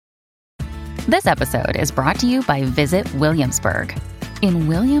This episode is brought to you by Visit Williamsburg. In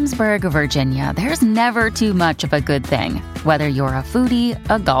Williamsburg, Virginia, there's never too much of a good thing. Whether you're a foodie,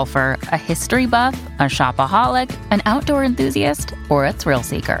 a golfer, a history buff, a shopaholic, an outdoor enthusiast, or a thrill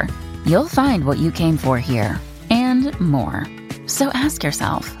seeker, you'll find what you came for here and more. So ask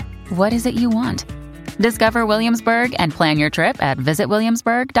yourself, what is it you want? Discover Williamsburg and plan your trip at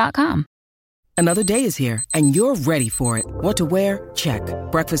visitwilliamsburg.com. Another day is here, and you're ready for it. What to wear? Check.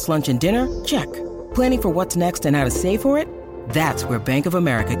 Breakfast, lunch, and dinner? Check. Planning for what's next and how to save for it? That's where Bank of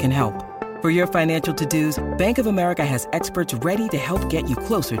America can help. For your financial to-dos, Bank of America has experts ready to help get you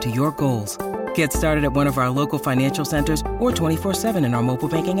closer to your goals. Get started at one of our local financial centers or 24/7 in our mobile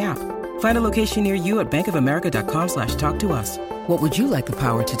banking app. Find a location near you at bankofamerica.com/talktous. What would you like the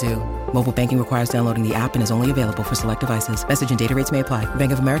power to do? Mobile banking requires downloading the app and is only available for select devices. Message and data rates may apply.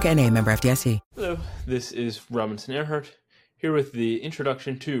 Bank of America N.A., member FDIC. Hello, this is Robinson Earhart, here with the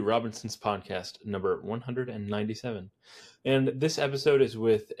introduction to Robinson's podcast, number 197. And this episode is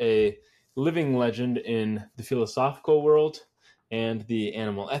with a living legend in the philosophical world and the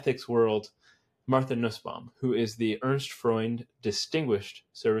animal ethics world, Martha Nussbaum, who is the Ernst Freund Distinguished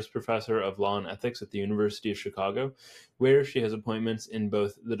Service Professor of Law and Ethics at the University of Chicago, where she has appointments in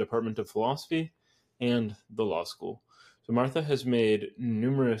both the Department of Philosophy and the law school. So Martha has made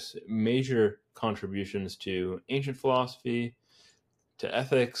numerous major contributions to ancient philosophy, to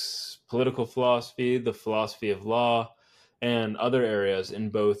ethics, political philosophy, the philosophy of law, and other areas in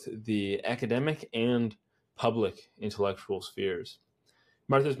both the academic and public intellectual spheres.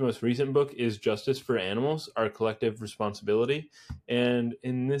 Martha's most recent book is Justice for Animals, Our Collective Responsibility. And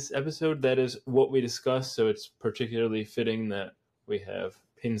in this episode, that is what we discuss. So it's particularly fitting that we have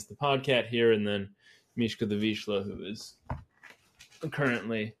Pins the Podcat here and then Mishka the Vishla, who is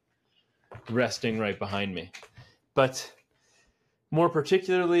currently resting right behind me. But more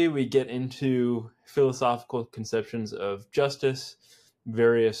particularly, we get into philosophical conceptions of justice,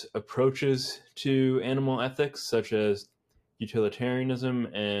 various approaches to animal ethics, such as utilitarianism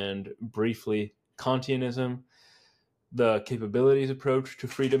and briefly Kantianism, the capabilities approach to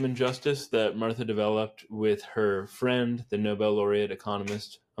freedom and justice that Martha developed with her friend, the Nobel laureate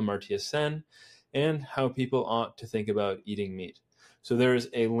economist Amartya Sen, and how people ought to think about eating meat. So there is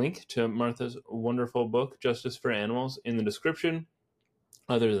a link to Martha's wonderful book, Justice for Animals, in the description.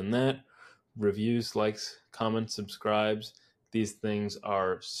 Other than that, reviews, likes, comments, subscribes, these things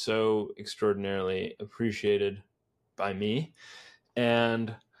are so extraordinarily appreciated by me.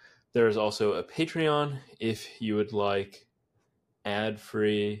 And there is also a Patreon if you would like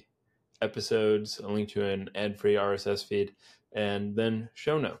ad-free episodes, a link to an ad-free RSS feed, and then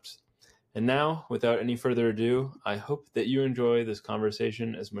show notes. And now, without any further ado, I hope that you enjoy this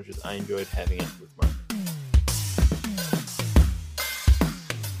conversation as much as I enjoyed having it with Martha.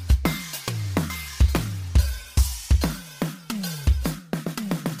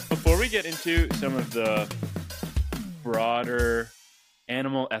 Before we get into some of the broader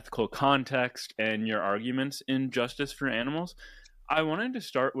animal ethical context and your arguments in Justice for Animals, I wanted to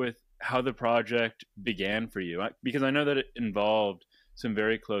start with how the project began for you, because I know that it involved some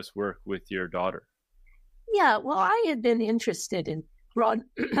very close work with your daughter. Yeah, well, I had been interested in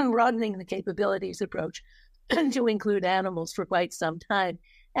broadening the capabilities approach to include animals for quite some time.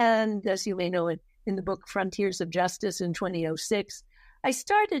 And as you may know, in the book Frontiers of Justice in 2006, I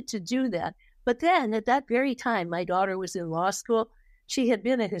started to do that. But then at that very time, my daughter was in law school. She had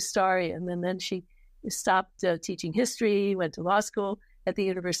been a historian, and then she stopped teaching history, went to law school at the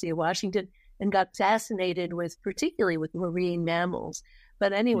University of Washington, and got fascinated particularly with marine mammals.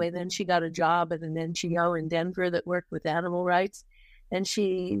 But anyway, then she got a job at an NGO in Denver that worked with animal rights, and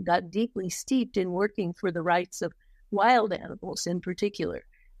she got deeply steeped in working for the rights of wild animals in particular.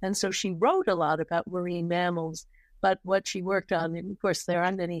 And so she wrote a lot about marine mammals, but what she worked on, and of course there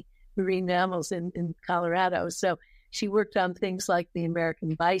aren't any marine mammals in Colorado, so she worked on things like the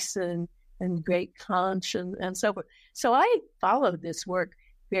American bison and great conch and so forth. So I followed this work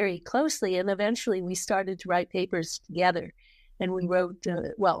very closely, and eventually we started to write papers together. And we wrote,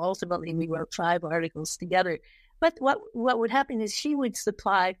 ultimately we wrote 5 articles together. But what would happen is she would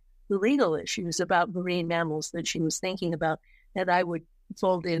supply the legal issues about marine mammals that she was thinking about, and I would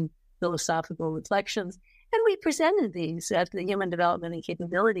fold in philosophical reflections. And we presented these at the Human Development and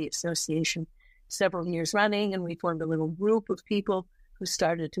Capability Association several years running, and we formed a little group of people who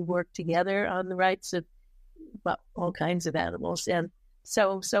started to work together on the rights of all kinds of animals. And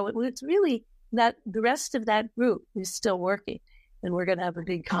so it was really that the rest of that group is still working, and we're going to have a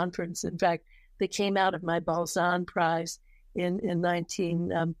big conference. In fact, that came out of my Balzan Prize in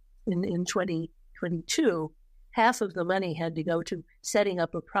 2022. Half of the money had to go to setting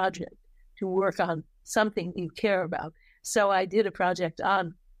up a project to work on something you care about. So I did a project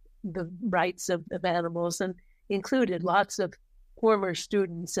on the rights of animals and included lots of former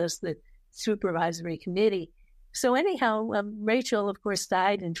students as the supervisory committee. So anyhow, Rachel, of course,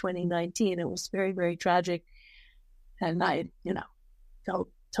 died in 2019. It was very, very tragic. And I, felt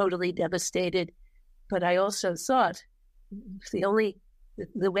totally devastated. But I also thought the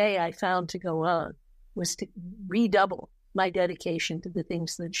way I found to go on was to redouble my dedication to the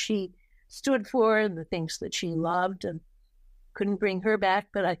things that she stood for and the things that she loved, and couldn't bring her back,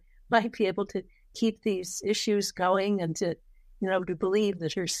 but I might be able to keep these issues going and to believe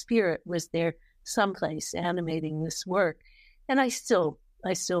that her spirit was there someplace animating this work. And I still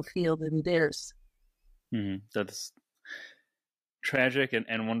feel that it is. Mm-hmm. That's tragic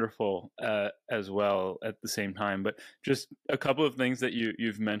and wonderful as well at the same time. But just a couple of things that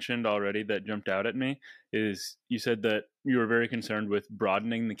you've mentioned already that jumped out at me is you said that you were very concerned with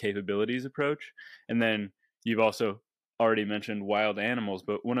broadening the capabilities approach. And then you've also already mentioned wild animals.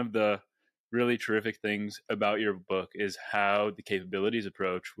 But one of the really terrific things about your book is how the capabilities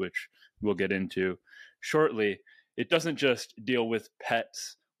approach, which we'll get into shortly, it doesn't just deal with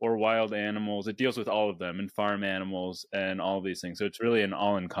pets or wild animals. It deals with all of them, and farm animals and all these things. So it's really an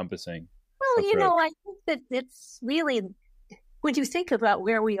all-encompassing approach. I think that it's really, when you think about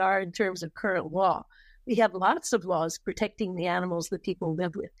where we are in terms of current law, we have lots of laws protecting the animals that people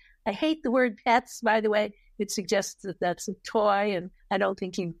live with. I hate the word pets, by the way. It suggests that that's a toy, and I don't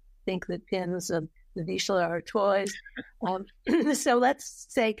think you think that pins and the Vishla are toys. So let's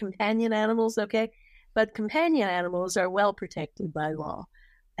say companion animals, okay? But companion animals are well protected by law.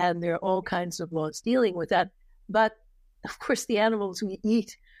 And there are all kinds of laws dealing with that. But, of course, the animals we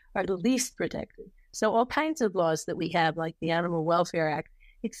eat are the least protected. So all kinds of laws that we have, like the Animal Welfare Act,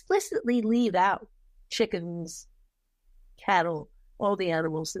 explicitly leave out chickens, cattle, all the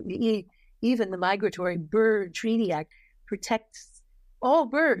animals that we eat. Even the Migratory Bird Treaty Act protects all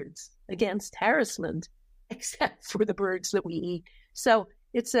birds against harassment, except for the birds that we eat. So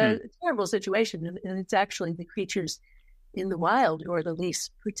it's a terrible situation, and it's actually the creatures in the wild who are the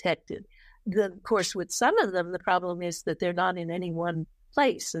least protected. Of course, with some of them, the problem is that they're not in any one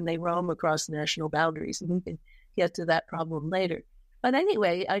place and they roam across national boundaries. And we can get to that problem later. But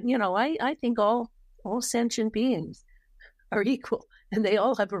anyway, I think all sentient beings are equal, and they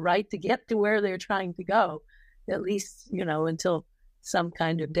all have a right to get to where they're trying to go, at least, until some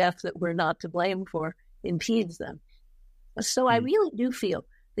kind of death that we're not to blame for impedes them. So I really do feel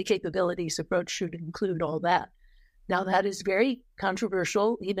the capabilities approach should include all that. Now, that is very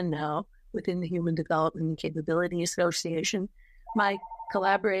controversial, even now, within the Human Development and Capability Association. My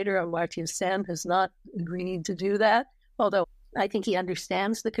collaborator, Amartya Sen, has not agreed to do that, although I think he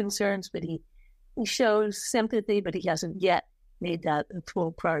understands the concerns, but he shows sympathy, but he hasn't yet made that a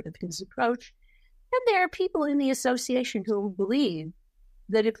full part of his approach. And there are people in the association who believe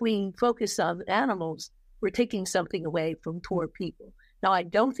that if we focus on animals, we're taking something away from poor people. Now, I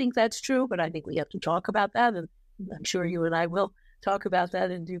don't think that's true, but I think we have to talk about that, and I'm sure you and I will talk about that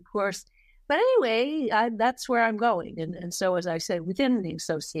in due course. But anyway, that's where I'm going. And so, as I said, within the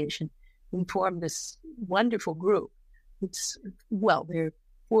association, we formed this wonderful group. There are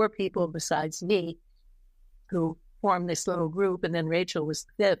 4 people besides me who formed this little group, and then Rachel was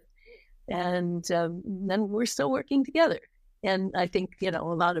the 5th. And then we're still working together. And I think, a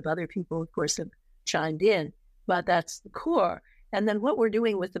lot of other people, of course, have chimed in, but that's the core. And then what we're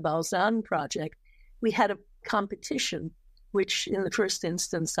doing with the Balzan project, we had a competition, which in the first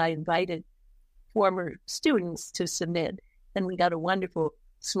instance, I invited former students to submit. And we got a wonderful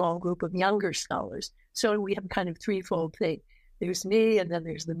small group of younger scholars. So we have kind of threefold thing. There's me, and then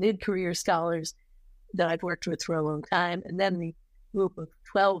there's the mid-career scholars that I've worked with for a long time, and then the group of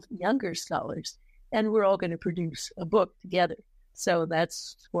 12 younger scholars. And we're all going to produce a book together. So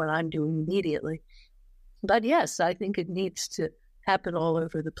that's what I'm doing immediately. But yes, I think it needs to happen all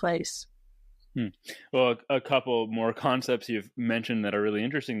over the place. Well, a couple more concepts you've mentioned that are really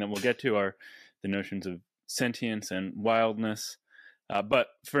interesting that we'll get to are the notions of sentience and wildness. But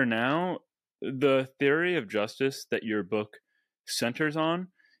for now, the theory of justice that your book centers on,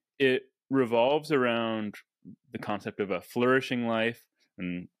 it revolves around the concept of a flourishing life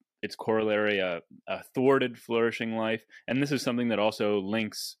and its corollary, a thwarted flourishing life. And this is something that also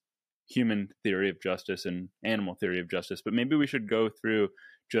links human theory of justice and animal theory of justice. But maybe we should go through,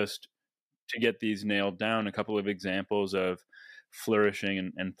 just to get these nailed down, a couple of examples of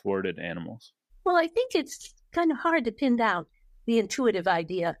flourishing and thwarted animals. Well, I think it's kind of hard to pin down the intuitive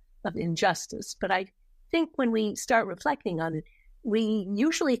idea of injustice. But I think when we start reflecting on it, we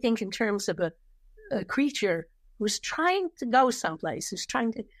usually think in terms of a creature who's trying to go someplace, who's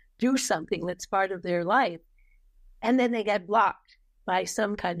trying to do something that's part of their life, and then they get blocked by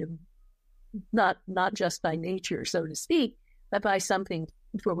some kind of, not just by nature, so to speak, but by something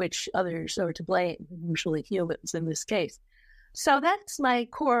for which others are to blame, usually humans in this case. So that's my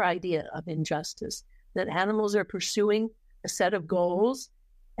core idea of injustice, that animals are pursuing a set of goals,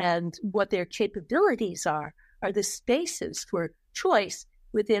 and what their capabilities are the spaces for choice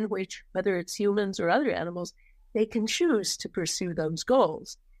within which, whether it's humans or other animals, they can choose to pursue those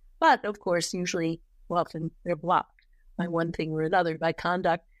goals. But of course, usually, often they're blocked by one thing or another, by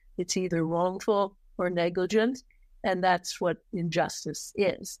conduct it's either wrongful or negligent, and that's what injustice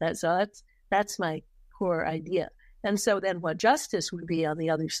is. That's my core idea. And so then what justice would be on the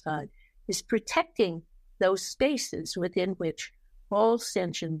other side is protecting those spaces within which all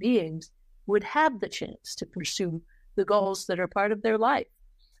sentient beings would have the chance to pursue the goals that are part of their life.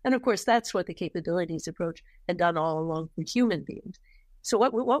 And of course, that's what the capabilities approach had done all along for human beings. So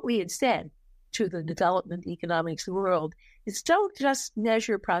what we had said to the development economics world is, don't just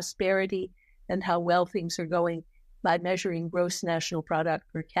measure prosperity and how well things are going by measuring gross national product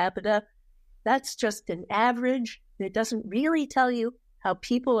per capita. That's just an average. It doesn't really tell you how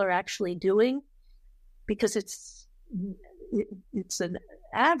people are actually doing, because it's an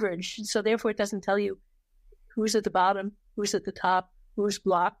average. So therefore, it doesn't tell you who's at the bottom, who's at the top, who's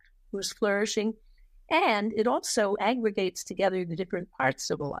blocked, who's flourishing. And it also aggregates together the different parts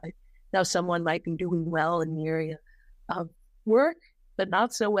of a life. Now, someone might be doing well in the area of work, but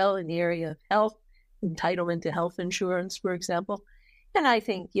not so well in the area of health, entitlement to health insurance, for example. And I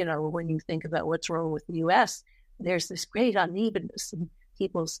think, when you think about what's wrong with the U.S., there's this great unevenness in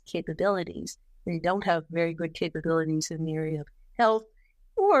people's capabilities. They don't have very good capabilities in the area of health,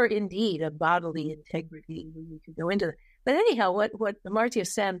 or indeed of bodily integrity. We could go into that. But anyhow, what Amartya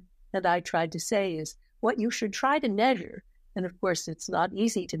Sen and I tried to say is, what you should try to measure, and of course it's not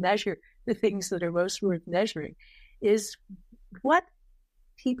easy to measure the things that are most worth measuring, is what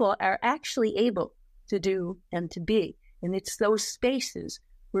people are actually able to do and to be. And it's those spaces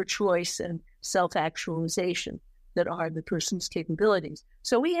where choice and self-actualization that are the person's capabilities.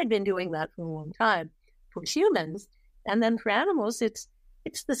 So we had been doing that for a long time for humans. And then for animals, it's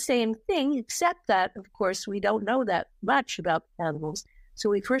the same thing, except that, of course, we don't know that much about animals. So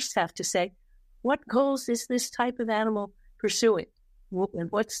we first have to say, what goals is this type of animal pursuing? And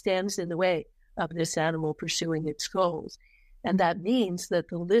what stands in the way of this animal pursuing its goals? And that means that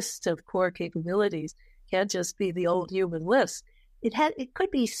the list of core capabilities can't just be the old human list. It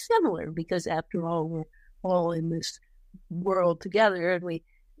could be similar, because after all, we're all in this world together, and we're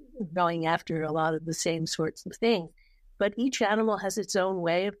going after a lot of the same sorts of things. But each animal has its own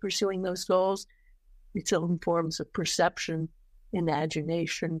way of pursuing those goals, its own forms of perception,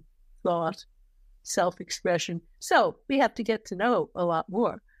 imagination, thought, self-expression. So we have to get to know a lot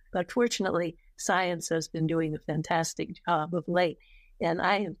more. But fortunately, science has been doing a fantastic job of late. And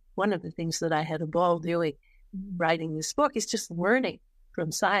one of the things that I had a ball doing writing this book is just learning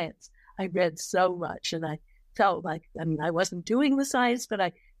from science. I read so much, and I felt like, I wasn't doing the science, but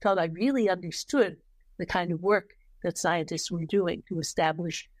I felt I really understood the kind of work that scientists were doing to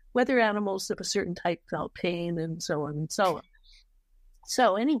establish whether animals of a certain type felt pain, and so on and so on.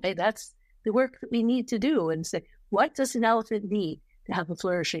 So anyway, that's the work that we need to do, and say, what does an elephant need to have a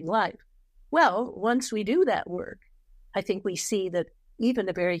flourishing life? Well, once we do that work, I think we see that even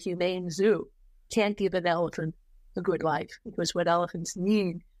a very humane zoo can't give an elephant a good life, because what elephants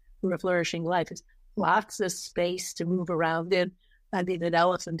need for a flourishing life is lots of space to move around in. An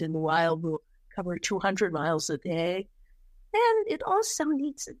elephant in the wild will cover 200 miles a day. And it also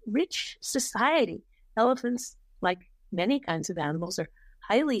needs a rich society. Elephants, like many kinds of animals, are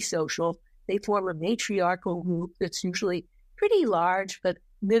highly social. They form a matriarchal group that's usually pretty large, but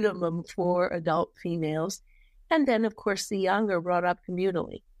minimum 4 adult females. And then, of course, the young are brought up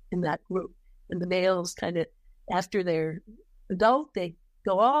communally in that group. And the males kind of, after they're adult, they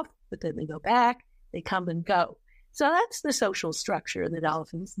go off, but then they go back, they come and go. So that's the social structure that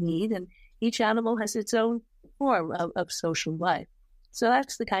elephants need. And each animal has its own form of social life. So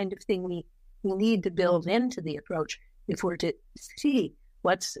that's the kind of thing we need to build into the approach if we're to see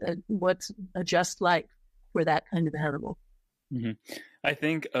what's a just life for that kind of animal. Mm-hmm. I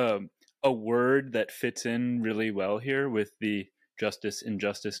think a word that fits in really well here with the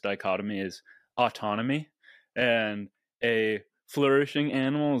justice-injustice dichotomy is autonomy. And a flourishing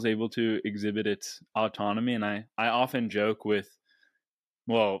animal is able to exhibit its autonomy. And I often joke with,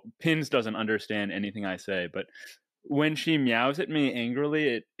 Pins doesn't understand anything I say, but when she meows at me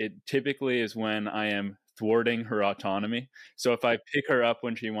angrily, it typically is when I am thwarting her autonomy. So if I pick her up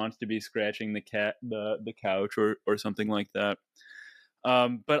when she wants to be scratching the couch or something like that.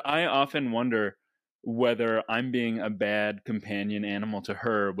 But I often wonder whether I'm being a bad companion animal to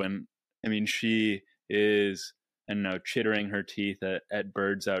her when, I mean, she is, I don't know, chittering her teeth at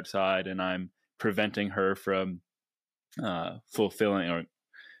birds outside, and I'm preventing her from fulfilling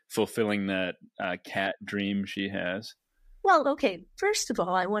that cat dream she has. Well, okay. First of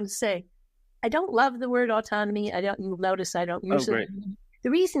all, I want to say I don't love the word autonomy. You'll notice I don't use it. Great.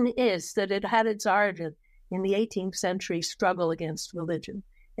 The reason is that it had its origin in the 18th century struggle against religion.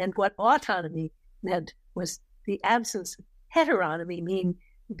 And what autonomy meant was the absence of heteronomy, meaning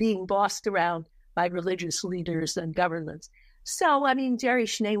being bossed around by religious leaders and governments. So, I mean, Jerry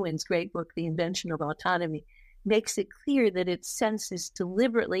Schneewin's great book, The Invention of Autonomy, makes it clear that its sense is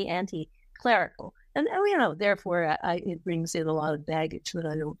deliberately anti-clerical. And, therefore, it brings in a lot of baggage that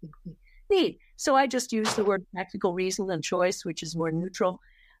I don't think we need. So I just use the word practical reason and choice, which is more neutral.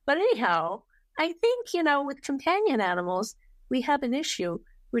 But anyhow, I think, with companion animals, we have an issue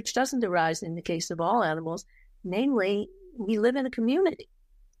which doesn't arise in the case of all animals. Namely, we live in a community.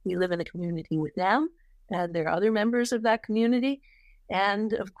 We live in a community with them, and there are other members of that community.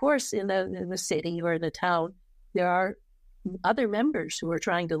 And of course, in the city or in the town, there are other members who are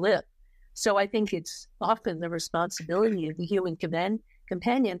trying to live. So I think it's often the responsibility of the human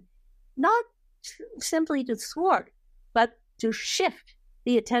companion not simply to thwart, but to shift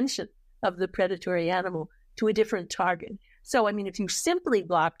the attention of the predatory animal to a different target. So, I mean, if you simply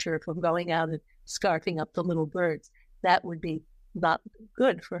blocked her from going out and scarfing up the little birds, that would be not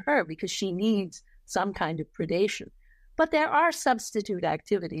good for her because she needs some kind of predation. But there are substitute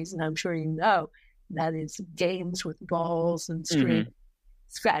activities, and I'm sure you know, that is games with balls and string,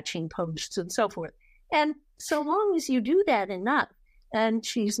 scratching posts and so forth. And so long as you do that enough, and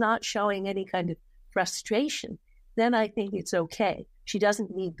she's not showing any kind of frustration, then I think it's okay. She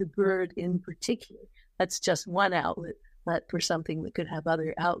doesn't need the bird in particular. That's just one outlet for something that could have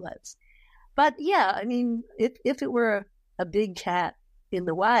other outlets. But yeah, I mean, if it were a big cat in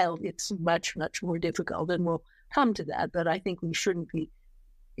the wild, it's much, much more difficult, and we'll come to that. But I think we shouldn't be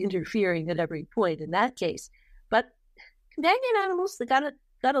interfering at every point in that case. But companion animals, they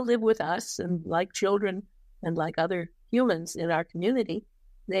gotta live with us, and like children and like other humans in our community,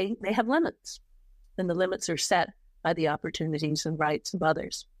 they have limits, and the limits are set by the opportunities and rights of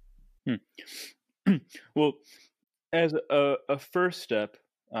others. Well, as a first step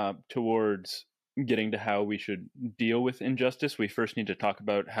towards getting to how we should deal with injustice, we first need to talk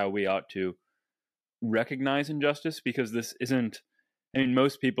about how we ought to recognize injustice, because this isn't, I mean,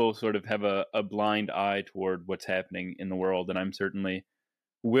 most people sort of have a blind eye toward what's happening in the world, and I'm certainly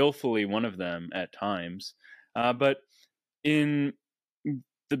willfully one of them at times. But in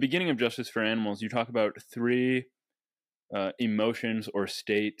the beginning of Justice for Animals, you talk about three emotions or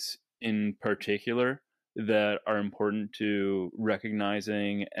states in particular that are important to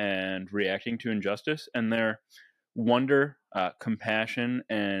recognizing and reacting to injustice, and they're wonder, compassion,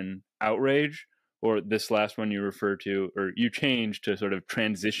 and outrage, or this last one you refer to, or you change to sort of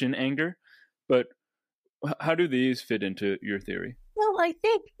transition anger. But how do these fit into your theory? Well, I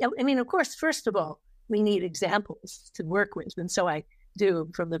think, of course, first of all, we need examples to work with. And so I do,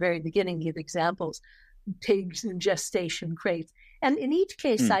 from the very beginning, give examples, pigs in gestation crates. And in each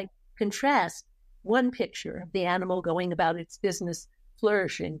case, I contrast one picture of the animal going about its business,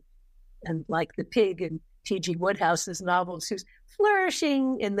 flourishing, and like the pig in T.G. Woodhouse's novels, who's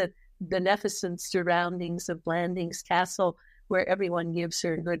flourishing in the beneficent surroundings of Blandings Castle, where everyone gives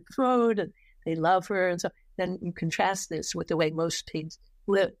her good food and they love her. And so then you contrast this with the way most pigs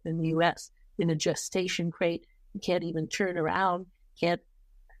live in the U.S. in a gestation crate. You can't even turn around, can't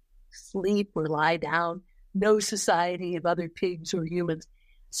sleep or lie down, no society of other pigs or humans.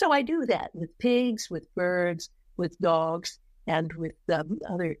 So I do that with pigs, with birds, with dogs, and with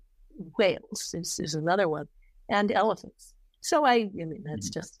other whales is another one, and elephants. So that's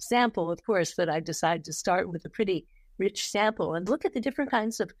just a sample, of course, but I decided to start with a pretty rich sample and look at the different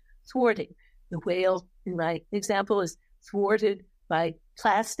kinds of thwarting. The whale, in my example, is thwarted by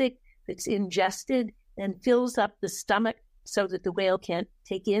plastic that's ingested and fills up the stomach so that the whale can't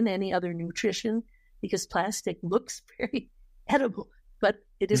take in any other nutrition, because plastic looks very edible, but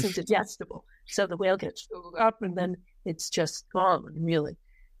it isn't digestible. So the whale gets filled up and then it's just gone, really.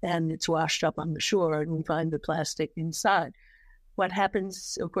 And it's washed up on the shore and we find the plastic inside. What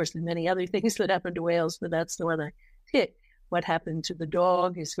happens, of course, there are many other things that happen to whales, but that's the one I picked. What happened to the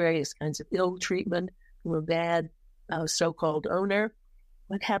dog is various kinds of ill treatment from a bad so-called owner.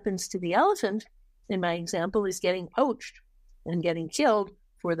 What happens to the elephant, in my example, is getting poached and getting killed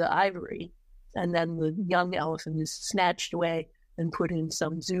for the ivory. And then the young elephant is snatched away and put in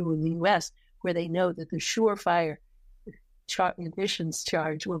some zoo in the U.S. where they know that the surefire admissions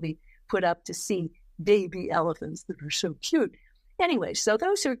charge will be put up to see baby elephants that are so cute. Anyway, so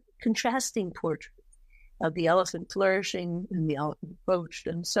those are contrasting portraits of the elephant flourishing and the elephant poached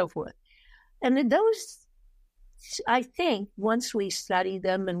and so forth. And those, I think, once we study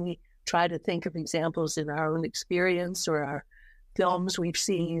them and we try to think of examples in our own experience or our films we've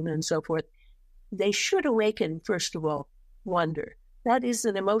seen and so forth, they should awaken, first of all, wonder. That is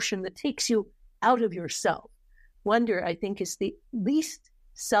an emotion that takes you out of yourself. Wonder, I think, is the least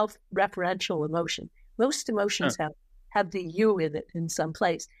self-referential emotion. Most emotions have the you in it in some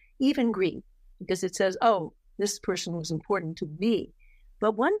place, even grief, because it says, oh, this person was important to me.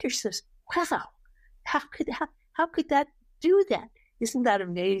 But wonder says, wow, how could that do that? Isn't that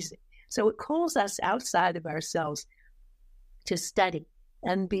amazing? So it calls us outside of ourselves to study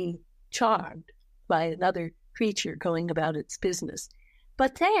and be charmed by another creature going about its business.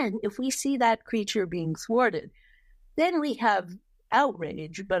 But then if we see that creature being thwarted, then we have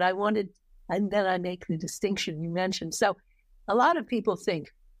outrage. But and then I make the distinction you mentioned. So a lot of people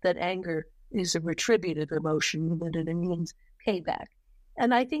think that anger is a retributive emotion, that it means payback.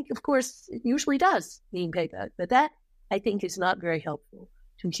 And I think, of course, it usually does mean payback. But that, I think, is not very helpful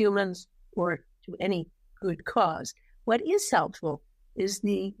to humans or to any good cause. What is helpful is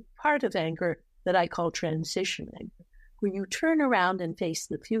the part of anger that I call transition anger, where you turn around and face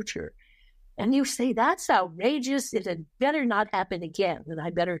the future. And you say, that's outrageous. It had better not happen again. And I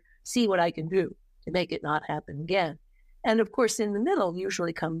better see what I can do to make it not happen again. And of course, in the middle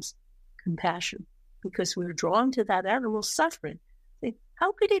usually comes compassion, because we're drawn to that animal's suffering. Think,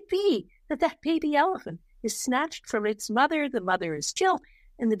 how could it be that that baby elephant is snatched from its mother, the mother is killed,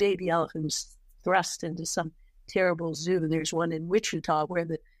 and the baby elephant is thrust into some terrible zoo? There's one in Wichita where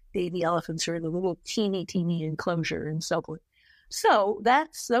the baby elephants are in a little teeny enclosure and so forth. So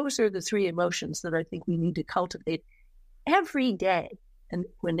those are the three emotions that I think we need to cultivate every day. And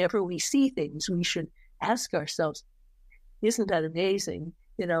whenever we see things, we should ask ourselves, isn't that amazing?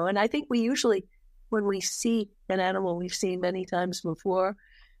 And I think we usually, when we see an animal we've seen many times before,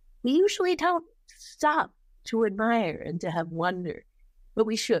 we usually don't stop to admire and to have wonder, but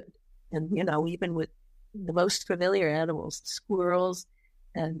we should. And, even with the most familiar animals, squirrels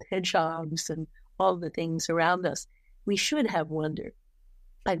and hedgehogs and all the things around us, we should have wonder.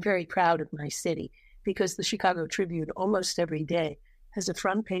 I'm very proud of my city because the Chicago Tribune almost every day has a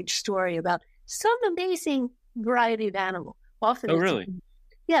front page story about some amazing variety of animal. Often really?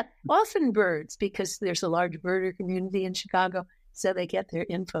 Yeah, often birds, because there's a large birder community in Chicago, so they get their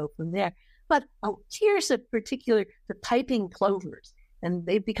info from there. But here's a particular, the piping plovers, and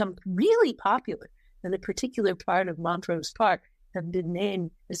they've become really popular. And a particular part of Montrose Park has been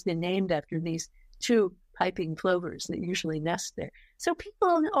named after these two piping plovers that usually nest there. So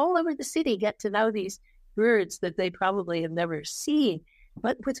people all over the city get to know these birds that they probably have never seen,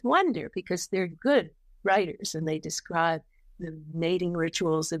 but with wonder, because they're good writers and they describe the mating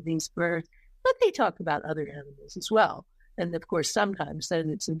rituals of these birds, but they talk about other animals as well. And of course, sometimes then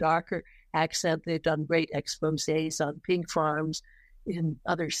it's a darker accent. They've done great exposés on pig farms in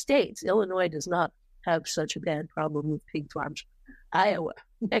other states. Illinois does not have such a bad problem with pig farms. Iowa,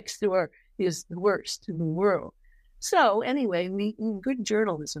 next door, is the worst in the world. So anyway, good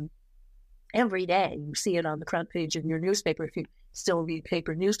journalism every day. You see it on the front page of your newspaper if you still read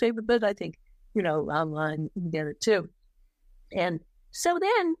paper newspaper, but I think, online you can get it too. And so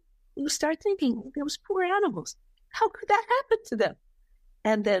then you start thinking, those poor animals, how could that happen to them?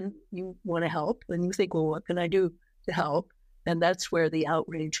 And then you want to help, and you think, well, what can I do to help? And that's where the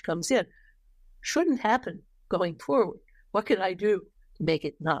outrage comes in. Shouldn't happen going forward. What can I do to make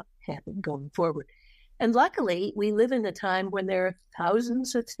it not happen going forward? And luckily, we live in a time when there are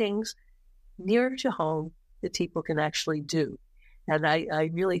thousands of things nearer to home that people can actually do. And I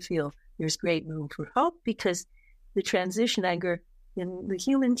really feel there's great room for hope, because the transition anger, in the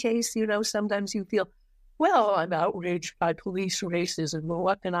human case, sometimes you feel, well, I'm outraged by police racism. Well,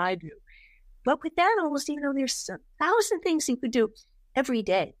 what can I do? But with animals, there's 1,000 things you could do every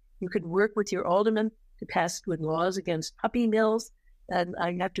day. You could work with your alderman to pass good laws against puppy mills. And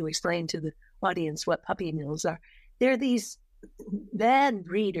I have to explain to the audience what puppy mills are. They're these bad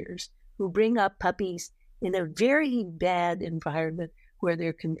breeders who bring up puppies in a very bad environment where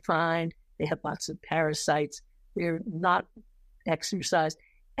they're confined. They have lots of parasites. They're not exercised.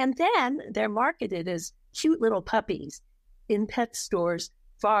 And then they're marketed as cute little puppies in pet stores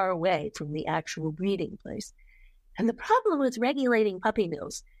far away from the actual breeding place. And the problem with regulating puppy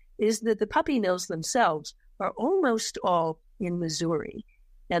mills is that the puppy mills themselves are almost all in Missouri.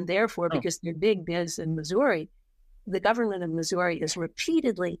 And therefore, because they're big biz in Missouri, the government of Missouri has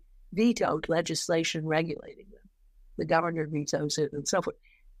repeatedly vetoed legislation regulating them. the governor vetoes it and so forth.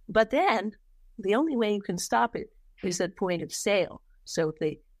 But then the only way you can stop it is at point of sale. So if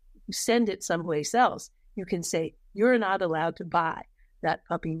they send it someplace else, you can say, you're not allowed to buy that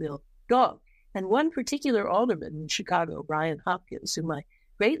puppy mill dog. And one particular alderman in Chicago, Brian Hopkins, whom I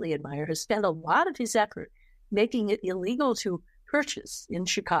greatly admire, has spent a lot of his effort making it illegal to purchase in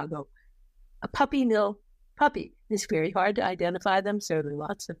Chicago a puppy mill puppy. It's very hard to identify them, so there are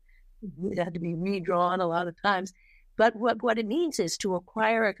lots of, it had to be redrawn a lot of times. But what it means is to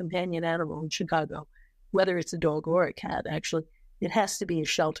acquire a companion animal in Chicago, whether it's a dog or a cat, actually, it has to be a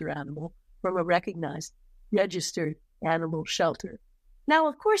shelter animal from a recognized, registered animal shelter. Now,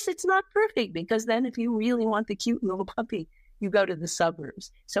 of course, it's not perfect, because then if you really want the cute little puppy, you go to the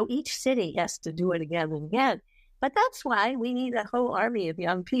suburbs. So each city has to do it again and again. But that's why we need a whole army of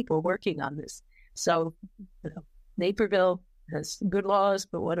young people working on this. So, Naperville has good laws,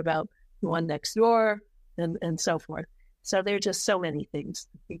 but what about the one next door and so forth? So there are just so many things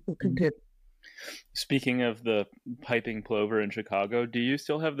that people can do. Speaking of the piping plover in Chicago, do you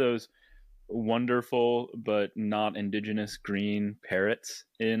still have those wonderful but not indigenous green parrots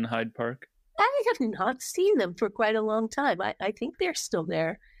in Hyde Park? I have not seen them for quite a long time. I think they're still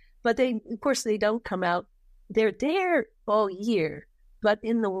there, but of course, they don't come out. They're there all year, but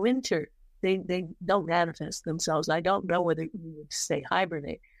in the winter, they don't manifest themselves. I don't know whether you would say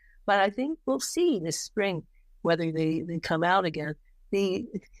hibernate, but I think we'll see this spring whether they come out again. The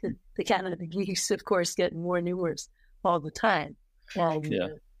Canada geese, of course, get more numerous all the time.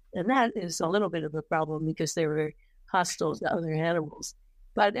 And that is a little bit of a problem because they're very hostile to other animals.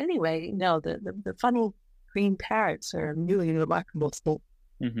 But anyway, no, the funny green parrots are really remarkable thing.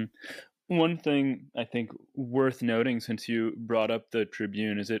 Mm-hmm. One thing I think worth noting, since you brought up the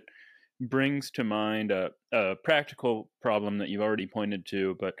Tribune, is it brings to mind a practical problem that you've already pointed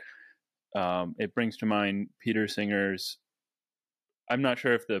to, but it brings to mind Peter Singer's, I'm not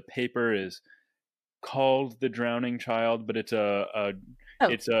sure if the paper is called The Drowning Child, but it's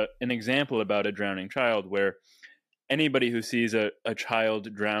an example about a drowning child where anybody who sees a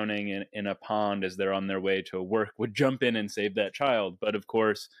child drowning in a pond as they're on their way to work would jump in and save that child. But of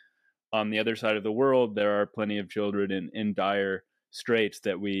course, on the other side of the world, there are plenty of children in dire straits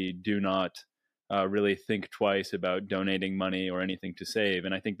that we do not really think twice about donating money or anything to save.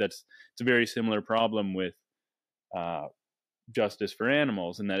 And I think it's a very similar problem with justice for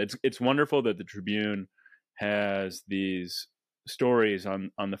animals, and that it's wonderful that the Tribune has these stories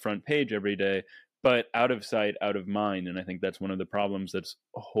on the front page every day, but out of sight, out of mind. And I think that's one of the problems that's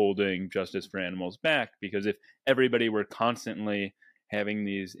holding justice for animals back, because if everybody were constantly having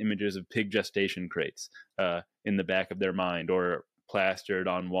these images of pig gestation crates in the back of their mind or plastered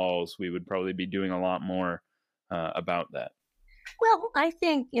on walls, we would probably be doing a lot more about that. Well, I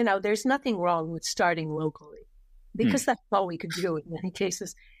think, there's nothing wrong with starting locally, because that's all we could do in many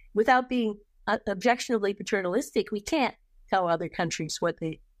cases. Without being objectionably paternalistic, we can't tell other countries what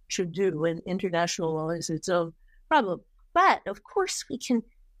they should do, and international law is its own problem. But, of course, we can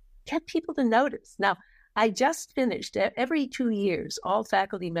get people to notice. Now, I just finished, every 2 years, all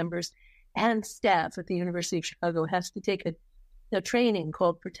faculty members and staff at the University of Chicago has to take a training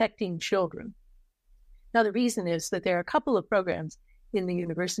called Protecting Children. Now, the reason is that there are a couple of programs in the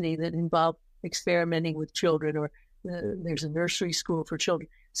university that involve experimenting with children, or there's a nursery school for children.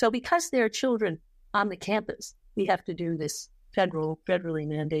 So because there are children on the campus, we have to do this federally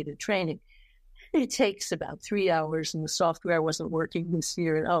mandated training. It takes about 3 hours, and the software wasn't working this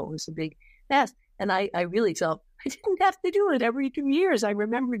year, and it was a big mess. And I really felt I didn't have to do it every 2 years. I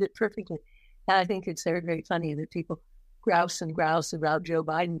remembered it perfectly. And I think it's very, very funny that people grouse about Joe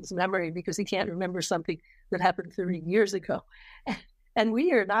Biden's memory because he can't remember something that happened 30 years ago. And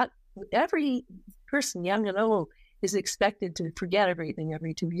we are not, every person, young and old, is expected to forget everything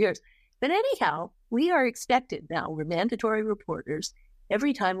every 2 years. But anyhow, we are expected now, we're mandatory reporters,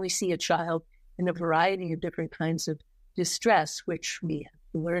 every time we see a child in a variety of different kinds of distress, which we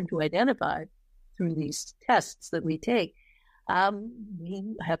have to learn to identify through these tests that we take,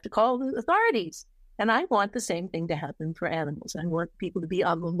 we have to call the authorities. And I want the same thing to happen for animals. I want people to be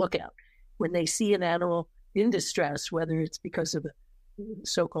on the lookout when they see an animal in distress, whether it's because of a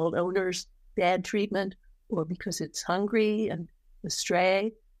so-called owner's bad treatment or because it's hungry and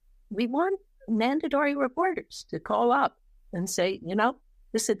astray. We want mandatory reporters to call up and say,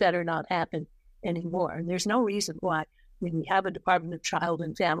 this had better not happen anymore. And there's no reason why, when we have a Department of Child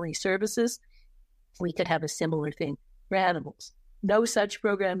and Family Services, we could have a similar thing for animals. No such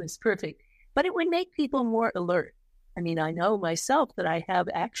program is perfect, but it would make people more alert. I mean, I know myself that I have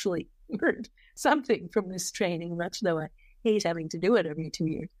actually learned something from this training, much though I hate having to do it every 2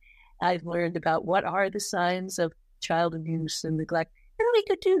 years. I've learned about what are the signs of child abuse and neglect. And we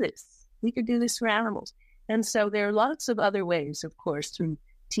could do this. We could do this for animals. And so there are lots of other ways, of course, through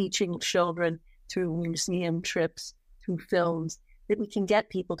teaching children, through museum trips, through films, that we can get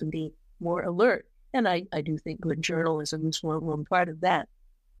people to be more alert. And I do think good journalism is one part of that.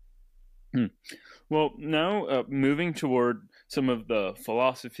 Well, now moving toward some of the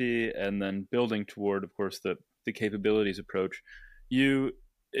philosophy and then building toward, of course, the capabilities approach, you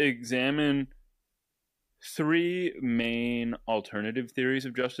examine three main alternative theories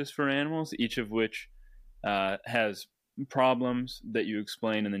of justice for animals, each of which has problems that you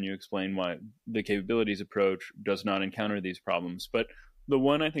explain, and then you explain why the capabilities approach does not encounter these problems. But the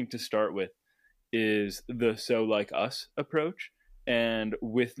one I think to start with is the so like us approach, and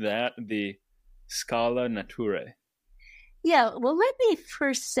with that, the scala naturae. Yeah, well, let me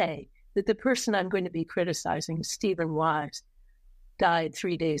first say that the person I'm going to be criticizing, Stephen Wise, died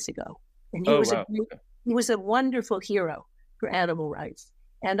 3 days ago. And he was a wonderful hero for animal rights.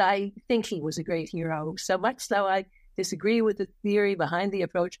 And I think he was a great hero. So much so I disagree with the theory behind the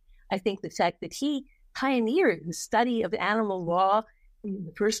approach. I think the fact that he pioneered the study of animal law,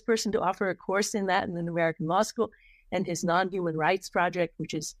 the first person to offer a course in that in an American law school, and his non-human rights project,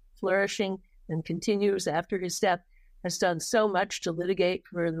 which is flourishing and continues after his death, has done so much to litigate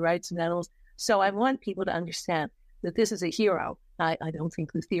for the rights of animals. So I want people to understand that this is a hero. I don't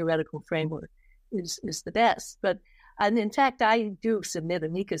think the theoretical framework is the best. And in fact, I do submit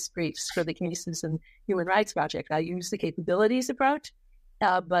amicus briefs for the cases in Human Rights Project. I use the capabilities approach,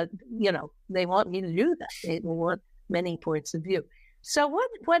 but, they want me to do that. They want many points of view. So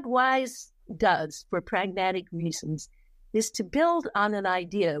what Wise does for pragmatic reasons is to build on an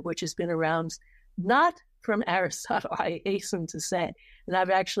idea which has been around not from Aristotle, I hasten to say. And I've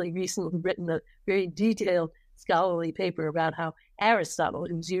actually recently written a very detailed scholarly paper about how Aristotle,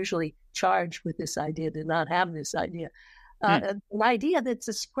 who's usually charged with this idea, did not have this idea. An idea that's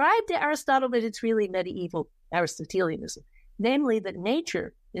ascribed to Aristotle, but it's really medieval Aristotelianism, namely that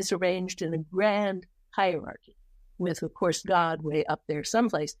nature is arranged in a grand hierarchy, with, of course, God way up there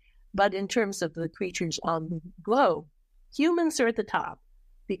someplace. But in terms of the creatures on the globe, humans are at the top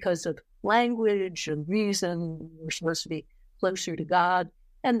because of language and reason. We're supposed to be closer to God.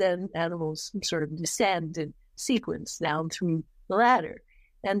 And then animals sort of descend in sequence down through the ladder.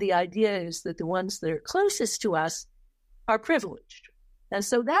 And the idea is that the ones that are closest to us are privileged. And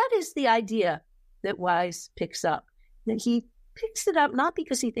so that is the idea that Wise picks up. And he picks it up not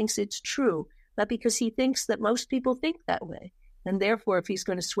because he thinks it's true, but because he thinks that most people think that way. And therefore, if he's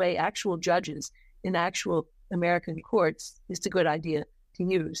going to sway actual judges in actual American courts, it's a good idea to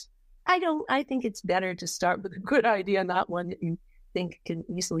use. I think it's better to start with a good idea, not one that you think can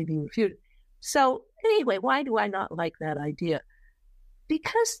easily be refuted. So anyway, why do I not like that idea?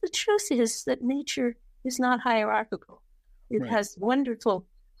 Because the truth is that nature is not hierarchical. It has wonderful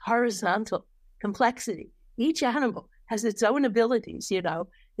horizontal complexity. Each animal has its own abilities,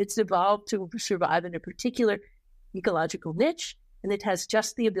 It's evolved to survive in a particular ecological niche, and it has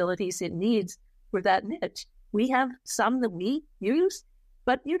just the abilities it needs for that niche. We have some that we use,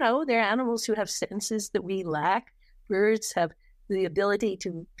 but, there are animals who have senses that we lack. Birds have the ability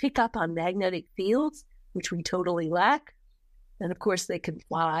to pick up on magnetic fields, which we totally lack. And, of course, they can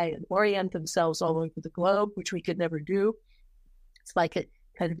fly and orient themselves all over the globe, which we could never do. It's like a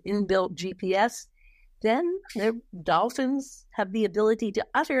kind of inbuilt GPS. Then dolphins have the ability to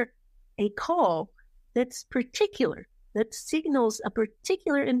utter a call that's particular, that signals a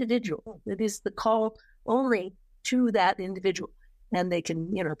particular individual. That is the call only to that individual. And they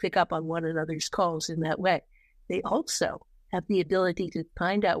can, pick up on one another's calls in that way. They also have the ability to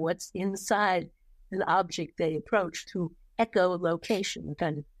find out what's inside an object they approach through echolocation, a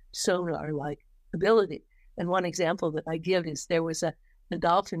kind of sonar-like ability. And one example that I give is there was a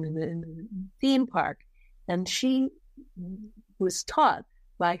dolphin in the theme park, and she was taught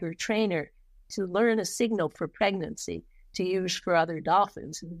by her trainer to learn a signal for pregnancy to use for other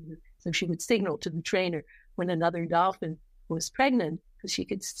dolphins. So she would signal to the trainer when another dolphin was pregnant, because she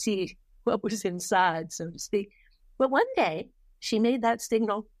could see what was inside, so to speak. But one day, she made that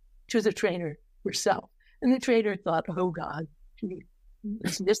signal to the trainer herself. And the trainer thought, oh, God, she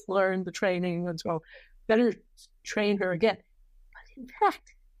just learned the training, and so better train her again. But in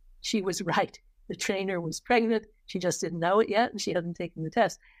fact, she was right. The trainer was pregnant. She just didn't know it yet, and she hadn't taken the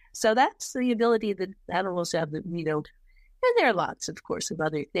test. So that's the ability that animals have that we don't. And there are lots, of course, of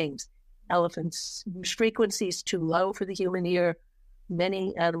other things. Elephants use frequencies too low for the human ear.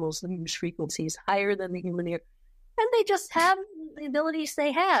 Many animals use frequencies higher than the human ear. And they just have the abilities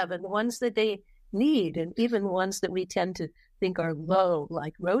they have, and the ones that they need, and even the ones that we tend to think are low,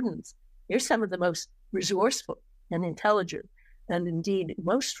 like rodents. They're some of the most resourceful and intelligent. And indeed,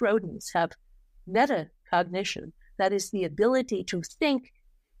 most rodents have metacognition, that is the ability to think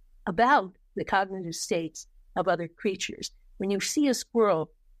about the cognitive states of other creatures. When you see a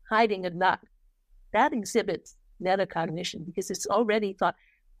squirrel hiding a nut, that exhibits metacognition because it's already thought,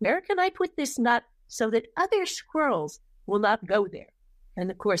 where can I put this nut so that other squirrels will not go there? And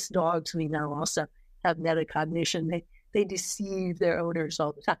of course, dogs, we know, also have metacognition. They deceive their owners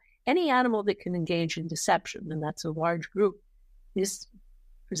all the time. Any animal that can engage in deception, and that's a large group, is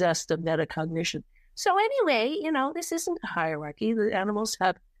possessed of metacognition. So anyway, this isn't a hierarchy. The animals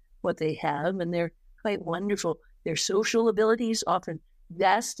have what they have, and they're quite wonderful. Their social abilities often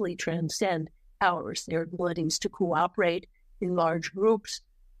vastly transcend ours. Their abilities to cooperate in large groups,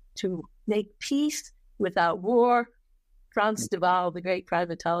 to make peace without war. Frans de Waal, the great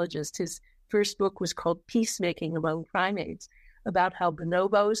primatologist, his first book was called Peacemaking Among Primates, about how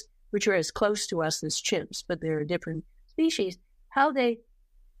bonobos, which are as close to us as chimps, but they're a different species, how they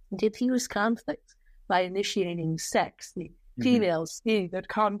diffuse conflicts by initiating sex. The females see that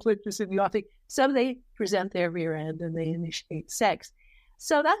conflict is in the offing, so they present their rear end and they initiate sex.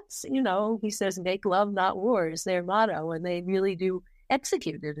 So that's, he says, make love, not war is their motto, and they really do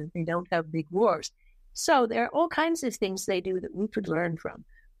execute it, and they don't have big wars. So there are all kinds of things they do that we could learn from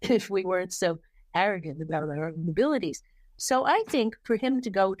if we weren't so arrogant about our own abilities. So I think for him to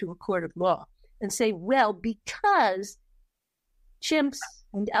go to a court of law and say, well, because chimps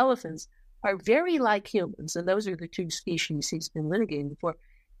and elephants are very like humans, and those are the two species he's been litigating for,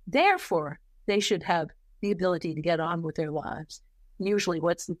 therefore they should have the ability to get on with their lives. Usually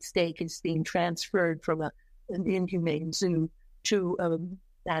what's at stake is being transferred from an inhumane zoo to an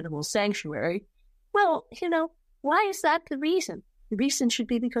animal sanctuary. Well, why is that the reason? The reason should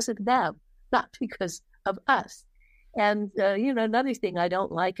be because of them, not because of us. And, another thing I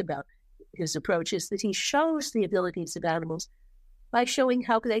don't like about his approach is that he shows the abilities of animals by showing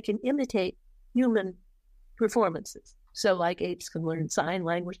how they can imitate human performances. So like apes can learn sign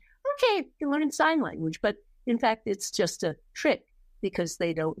language. Okay, you can learn sign language, but in fact, it's just a trick because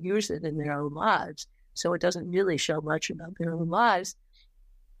they don't use it in their own lives. So it doesn't really show much about their own lives.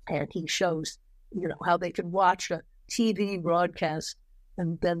 And he shows, how they can watch a TV broadcast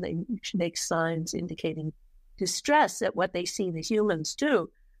and then they make signs indicating distress at what they see the humans do.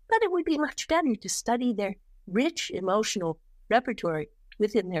 But it would be much better to study their rich emotional repertoire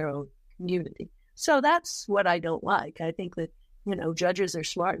within their own community. So that's what I don't like. I think that, judges are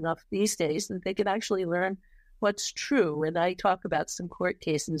smart enough these days that they can actually learn what's true. And I talk about some court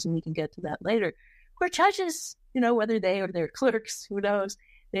cases, and we can get to that later, where judges, whether they or their clerks, who knows,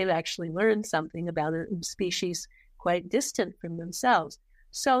 they've actually learned something about a species quite distant from themselves.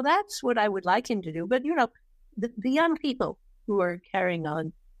 So that's what I would like him to do. But, the young people who are carrying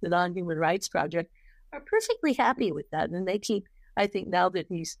on the Non-Human Rights Project are perfectly happy with that. And they keep, I think now that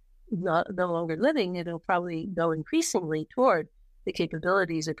he's no longer living, it'll probably go increasingly toward the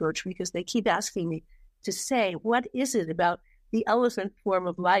capabilities approach because they keep asking me to say, what is it about the elephant form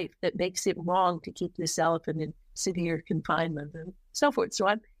of life that makes it wrong to keep this elephant in severe confinement and so forth. So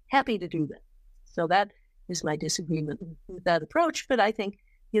I'm happy to do that. So that is my disagreement with that approach. But I think,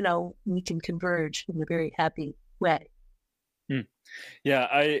 we can converge in a very happy way. Yeah,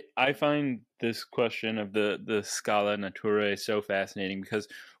 I find this question of the scala naturae so fascinating because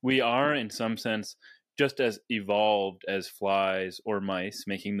we are, in some sense, just as evolved as flies or mice,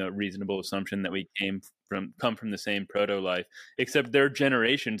 making the reasonable assumption that we come from the same proto-life, except their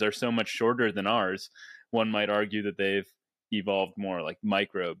generations are so much shorter than ours. One might argue that they've evolved more, like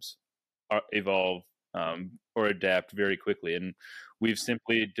microbes evolve or adapt very quickly. And we've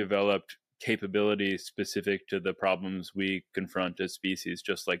simply developed capabilities specific to the problems we confront as species,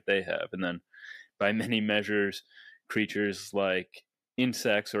 just like they have. And then by many measures, creatures like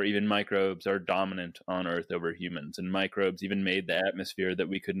insects or even microbes are dominant on Earth over humans. And microbes even made the atmosphere that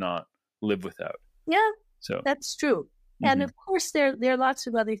we could not live without. Yeah, so that's true. And of course, there are lots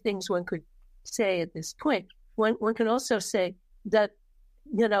of other things one could say at this point. One can also say that,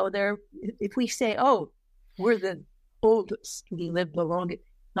 if we say, oh, we're the oldest, we live the longest.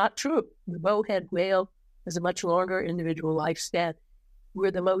 Not true. The bowhead whale has a much longer individual lifespan.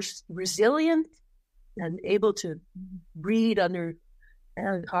 We're the most resilient and able to breed under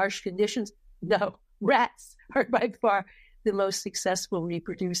harsh conditions. No, rats are by far the most successful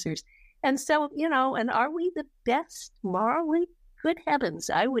reproducers. And so, and are we the best morally? Good heavens,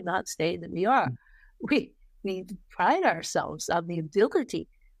 I would not say that we are. We pride ourselves on the ability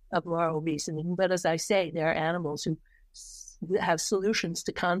of moral reasoning. But as I say, there are animals who have solutions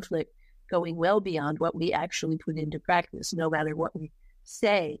to conflict going well beyond what we actually put into practice, no matter what we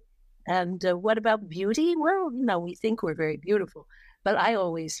say. And what about beauty? Well, we think we're very beautiful. But I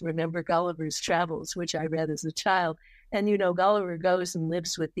always remember Gulliver's Travels, which I read as a child. And, Gulliver goes and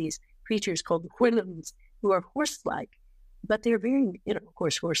lives with these creatures called the Houyhnhnms, who are horse-like. But they're very, of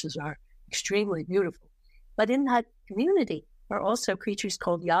course, horses are extremely beautiful. But in that community are also creatures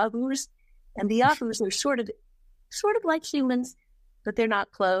called yahoos. And the yahoos are sort of like humans, but they're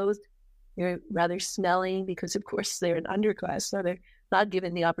not clothed. They're rather smelly because, of course, they're an underclass, so they're not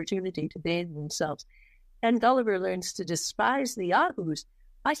given the opportunity to bathe themselves. And Gulliver learns to despise the yahoos,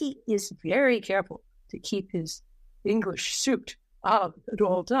 but he is very careful to keep his English suit on at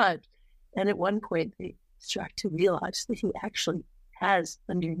all times. And at one point, they start to realize that he actually has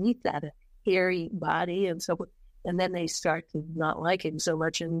underneath that a hairy body and so forth. And then they start to not like him so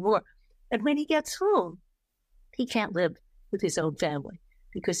much anymore. And when he gets home, he can't live with his own family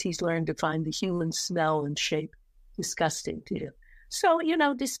because he's learned to find the human smell and shape disgusting to him. So,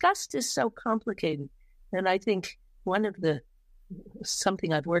 disgust is so complicated. And I think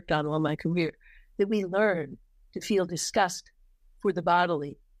something I've worked on all my career, that we learn to feel disgust for the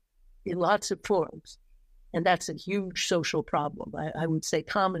bodily in lots of forms. And that's a huge social problem. I would say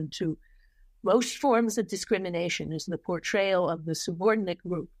common to most forms of discrimination is the portrayal of the subordinate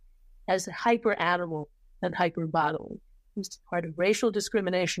group as hyper-animal and hyper-bodily. It's part of racial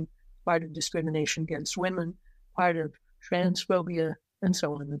discrimination, part of discrimination against women, part of transphobia, and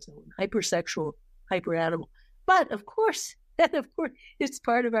so on and so on. Hypersexual, hyper-animal. But of course, it's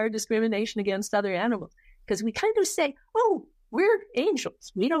part of our discrimination against other animals. Because we kind of say, oh, we're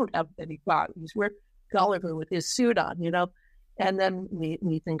angels. We don't have any bodies. We're Gulliver with his suit on, And then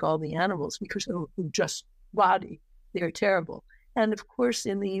we think all the animals, because just body, they're terrible. And of course,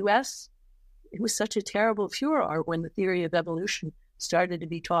 in the U.S., it was such a terrible furor when the theory of evolution started to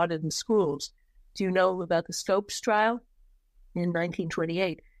be taught in the schools. Do you know about the Stopes trial? In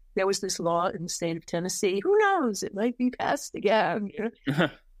 1928, there was this law in the state of Tennessee. Who knows? It might be passed again,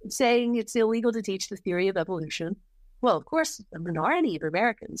 saying it's illegal to teach the theory of evolution. Well, of course, a minority of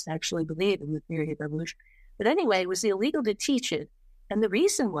Americans actually believe in the theory of evolution. But anyway, it was illegal to teach it. And the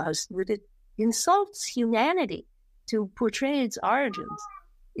reason was that it insults humanity to portray its origins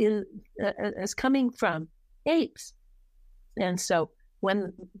as coming from apes. And so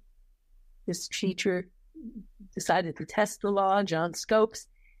when this teacher decided to test the law, John Scopes,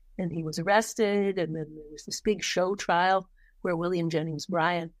 and he was arrested, and then there was this big show trial where William Jennings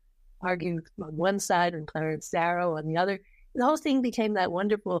Bryan argued on one side and Clarence Darrow on the other. The whole thing became that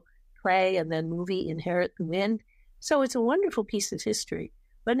wonderful play and then movie, Inherit the Wind. So it's a wonderful piece of history.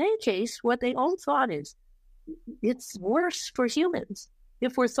 But in any case, what they all thought is it's worse for humans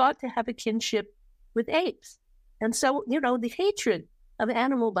if we're thought to have a kinship with apes. And so, the hatred of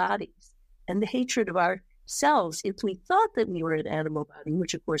animal bodies and the hatred of ourselves, if we thought that we were an animal body,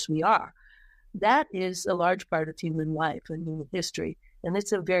 which of course we are, that is a large part of human life and human history. And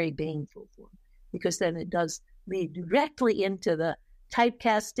it's a very baneful form, because then it does lead directly into the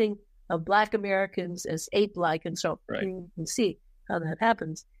typecasting of Black Americans as ape-like, and so right. You can see how that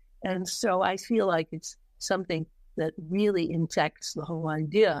happens. And so I feel like it's something that really infects the whole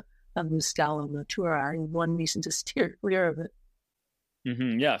idea of the scala naturae, and one reason to steer clear of it.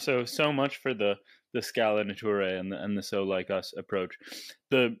 Mm-hmm. Yeah, so much for the scala naturae and the so like us approach.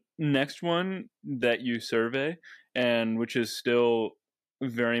 The next one that you survey, and which is still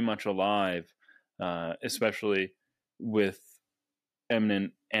very much alive, especially with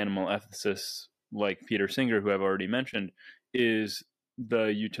eminent animal ethicists like Peter Singer, who I've already mentioned, is the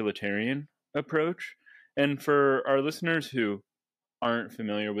utilitarian approach. And for our listeners who aren't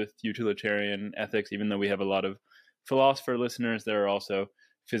familiar with utilitarian ethics, even though we have a lot of philosopher listeners, there are also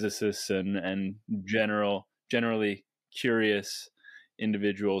physicists and generally curious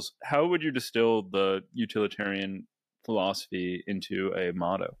individuals. How would you distill the utilitarian philosophy into a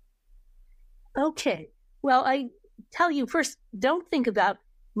motto? Okay. Well, I tell you first, don't think about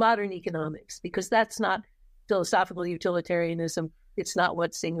modern economics, because that's not philosophical utilitarianism. It's not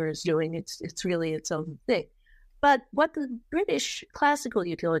what Singer is doing. It's really its own thing. But what the British classical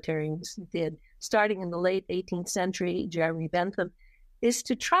utilitarians did, starting in the late 18th century, Jeremy Bentham, is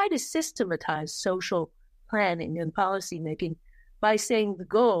to try to systematize social planning and policymaking by saying the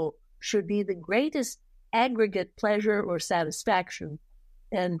goal should be the greatest aggregate pleasure or satisfaction,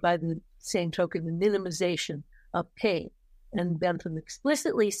 and by the same token, the minimization of pain. And Bentham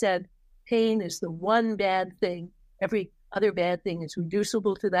explicitly said pain is the one bad thing. Every other bad thing is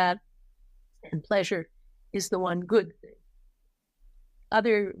reducible to that, and pleasure is the one good thing.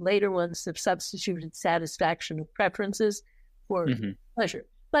 Other later ones have substituted satisfaction of preferences for pleasure.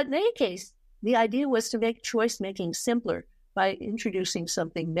 But in any case, the idea was to make choice-making simpler by introducing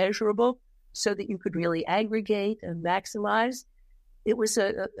something measurable so that you could really aggregate and maximize. It was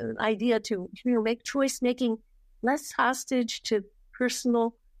an idea to make choice making less hostage to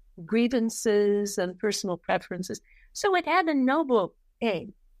personal grievances and personal preferences. So it had a noble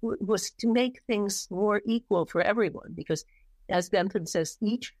aim, was to make things more equal for everyone, because as Bentham says,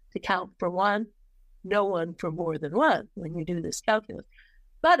 each to count for one, no one for more than one when you do this calculus.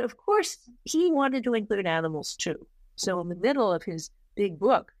 But of course, he wanted to include animals too. So in the middle of his big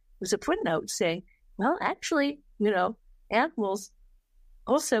book was a footnote saying, well, actually, animals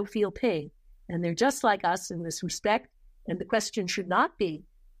also feel pain, and they're just like us in this respect. And the question should not be,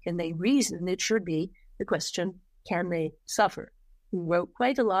 can they reason? It should be the question, can they suffer? He wrote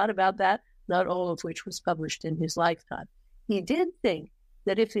quite a lot about that, not all of which was published in his lifetime. He did think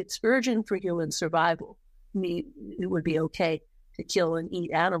that if it's urgent for human survival, it would be okay to kill and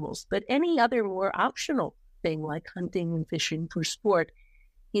eat animals. But any other more optional thing like hunting and fishing for sport,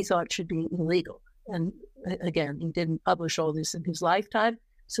 he thought should be illegal. And again, he didn't publish all this in his lifetime.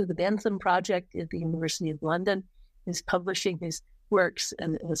 So the Bentham Project at the University of London is publishing his works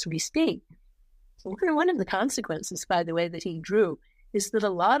as we speak. One of the consequences, by the way, that he drew is that a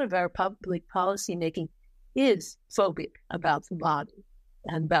lot of our public policy making is phobic about the body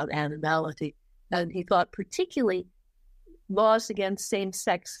and about animality. And he thought particularly laws against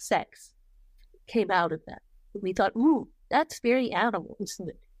same-sex sex came out of that. We thought, that's very animal, isn't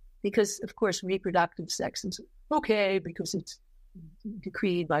it? Because, of course, reproductive sex is okay because it's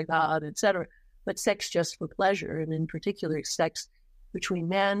decreed by God, etc. But sex just for pleasure, and in particular sex between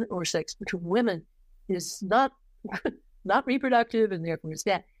men or sex between women, is not reproductive, and therefore is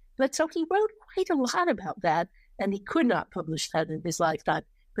bad. But so he wrote quite a lot about that, and he could not publish that in his lifetime,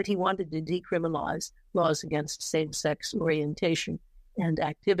 but he wanted to decriminalize laws against same-sex orientation and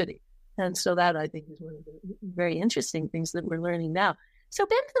activity. And so that, I think, is one of the very interesting things that we're learning now. So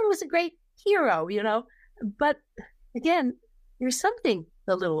Bentham was a great hero, but again, there's something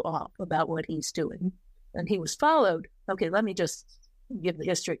a little off about what he's doing. And he was followed. Okay, let me just give the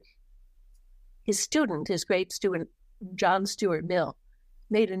history. His great student, John Stuart Mill,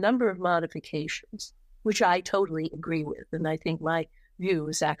 made a number of modifications, which I totally agree with. And I think my view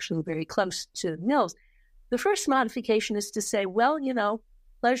is actually very close to Mill's. The first modification is to say, well,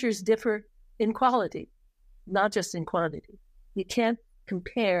 pleasures differ in quality, not just in quantity. You can't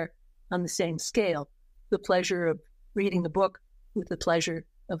compare on the same scale the pleasure of reading a book with the pleasure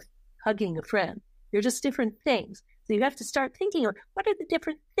of hugging a friend. They're just different things. So you have to start thinking of what are the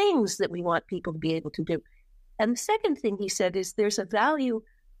different things that we want people to be able to do. And the second thing he said is there's a value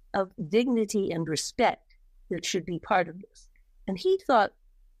of dignity and respect that should be part of this. And he thought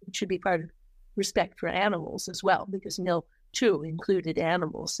it should be part of respect for animals as well, because Mill, too, included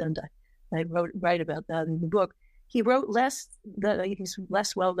animals. And I write about that in the book. He wrote less, he's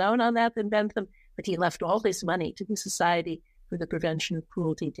less well-known on that than Bentham, but he left all his money to the Society for the Prevention of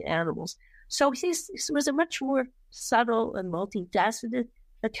Cruelty to Animals. So his was a much more subtle and multifaceted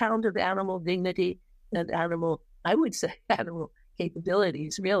account of animal dignity and animal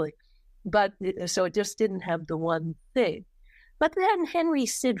capabilities, really. But so it just didn't have the one thing. But then Henry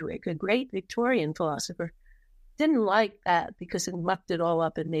Sidgwick, a great Victorian philosopher, didn't like that because it mucked it all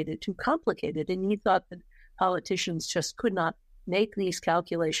up and made it too complicated. And he thought that politicians just could not make these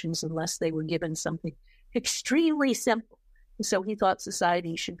calculations unless they were given something extremely simple. And so he thought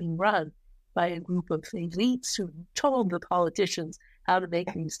society should be run by a group of elites who told the politicians how to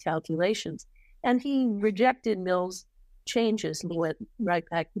make these calculations. And he rejected Mill's changes and went right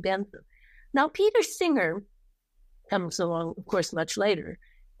back to Bentham. Now, Peter Singer comes along, of course, much later,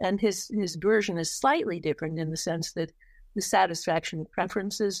 and his version is slightly different in the sense that the satisfaction of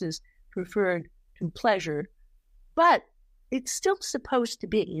preferences is preferred to pleasure, but it's still supposed to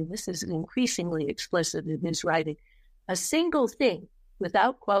be, and this is increasingly explicit in his writing, a single thing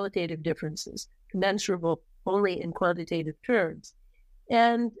without qualitative differences, commensurable only in quantitative terms.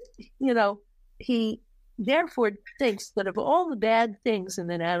 And, he therefore thinks that of all the bad things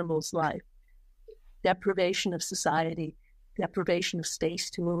in an animal's life, deprivation of society, deprivation of space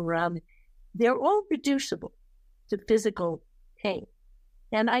to move around, they're all reducible to physical pain.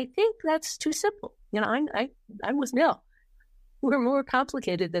 And I think that's too simple. I'm with Mill. We're more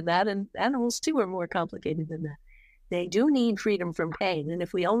complicated than that, and animals too are more complicated than that. They do need freedom from pain, and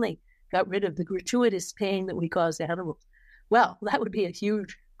if we only got rid of the gratuitous pain that we cause animals, well, that would be a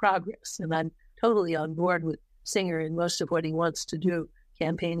huge progress. And I'm totally on board with Singer in most of what he wants to do,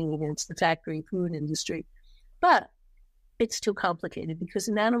 campaigning against the factory food industry. But it's too complicated because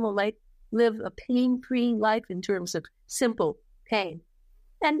an animal might live a pain-free life in terms of simple pain.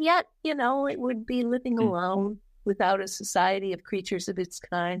 And yet, it would be living alone without a society of creatures of its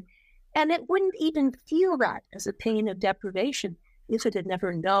kind. And it wouldn't even feel that as a pain of deprivation if it had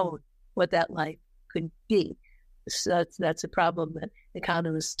never known what that life could be. So that's a problem that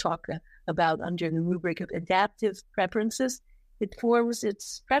economists talk about under the rubric of adaptive preferences. It forms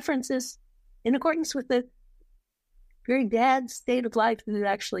its preferences in accordance with the very bad state of life that it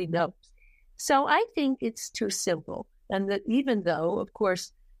actually knows. So I think it's too simple. And that even though, of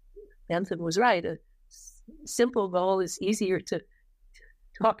course, Bentham was right, a simple goal is easier to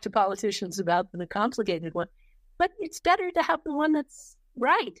talk to politicians about than a complicated one. But it's better to have the one that's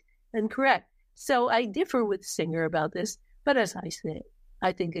right and correct. So I differ with Singer about this. But as I say,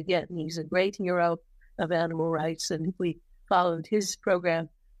 I think, again, he's a great hero of animal rights. And if we followed his program,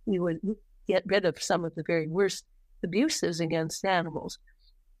 we would get rid of some of the very worst abuses against animals.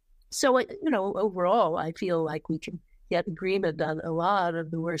 So, overall, I feel like we can get agreement on a lot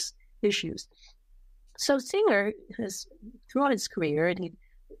of the worst issues. So Singer has, throughout his career, and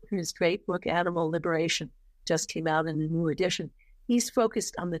his great book, Animal Liberation, just came out in a new edition, he's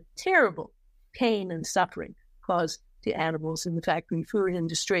focused on the terrible pain and suffering caused to animals in the factory food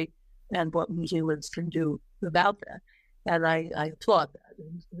industry and what we humans can do about that. And I applaud that.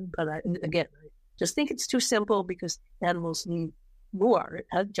 But I just think it's too simple because animals need more,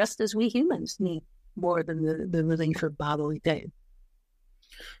 just as we humans need more than the relief of bodily pain.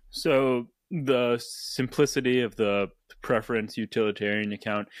 So the simplicity of the preference utilitarian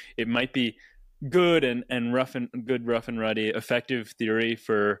account, it might be good and rough and ruddy, effective theory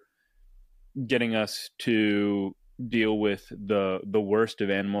for getting us to deal with the worst of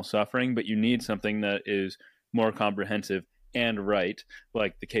animal suffering, but you need something that is more comprehensive and right,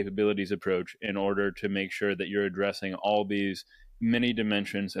 like the capabilities approach, in order to make sure that you're addressing all these many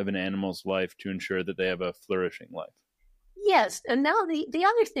dimensions of an animal's life to ensure that they have a flourishing life. Yes, and now the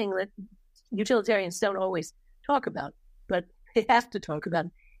other thing that utilitarians don't always talk about, but they have to talk about,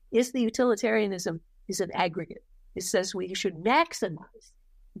 is the utilitarianism is an aggregate. It says we should maximize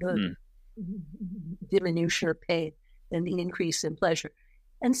the diminution of pain and the increase in pleasure.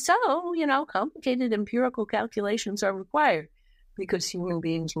 And so, complicated empirical calculations are required because human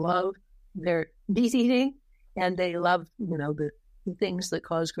beings love their meat eating and they love, the things that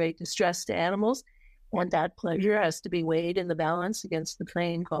cause great distress to animals. And that pleasure has to be weighed in the balance against the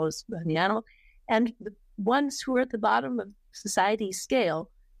pain caused by the animal. And the ones who are at the bottom of society's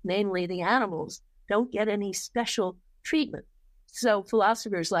scale, namely the animals, don't get any special treatment. So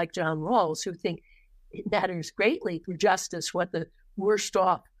philosophers like John Rawls, who think it matters greatly for justice what the worst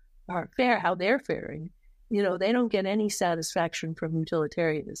off are how they're faring, they don't get any satisfaction from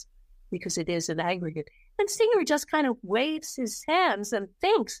utilitarianism because it is an aggregate. And Singer just kind of waves his hands and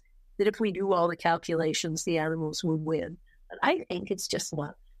thinks that if we do all the calculations, the animals will win. But I think it's just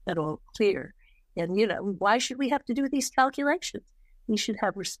not at all clear. And, why should we have to do these calculations? We should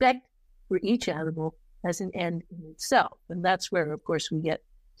have respect for each animal as an end in itself. And that's where, of course, we get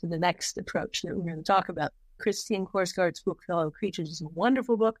to the next approach that we're going to talk about. Christine Korsgaard's book, Fellow Creatures, is a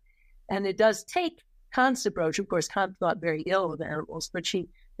wonderful book. And it does take Kant's approach. Of course, Kant thought very ill of animals, but she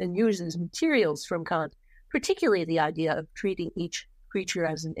then uses materials from Kant, particularly the idea of treating each creature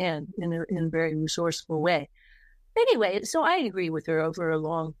as an end in a very resourceful way. Anyway, so I agree with her over a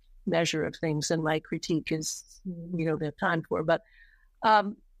long measure of things, and my critique is, we don't have time for. But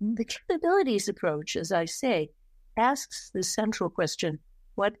the capabilities approach, as I say, asks the central question,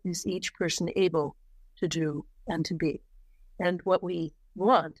 what is each person able to do and to be? And what we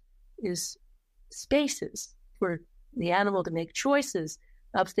want is spaces for the animal to make choices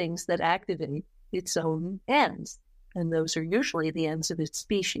of things that activate its own ends. And those are usually the ends of its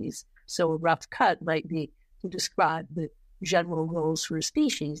species. So a rough cut might be to describe the general goals for a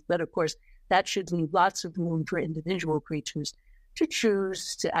species. But of course, that should leave lots of room for individual creatures to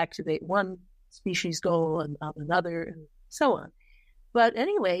choose to activate one species goal and not another, and so on. But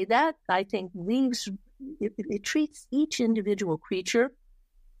anyway, that, I think, it treats each individual creature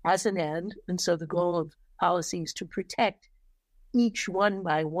as an end. And so the goal of policy is to protect each one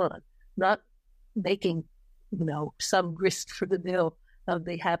by one, not making, some grist for the mill of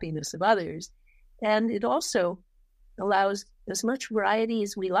the happiness of others. And it also allows as much variety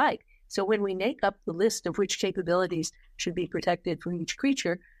as we like. So when we make up the list of which capabilities should be protected for each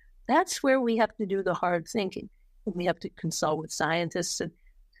creature, that's where we have to do the hard thinking. And we have to consult with scientists and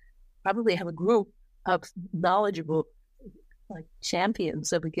probably have a group of knowledgeable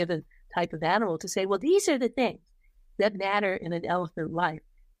champions of a given type of animal to say, well, these are the things that matter in an elephant life.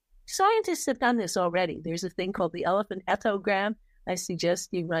 Scientists have done this already. There's a thing called the elephant ethogram. I suggest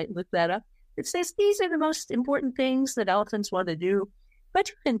you might look that up. It says these are the most important things that elephants want to do. But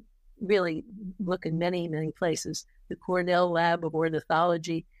you can really look in many, many places. The Cornell Lab of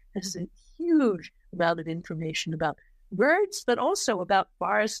Ornithology has a huge amount of information about birds, but also about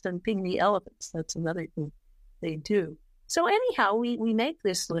forest and pygmy elephants. That's another thing they do. So anyhow, we make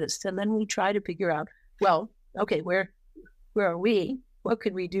this list, and then we try to figure out, well, okay, where are we? What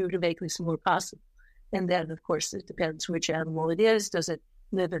could we do to make this more possible? And then, of course, it depends which animal it is. Does it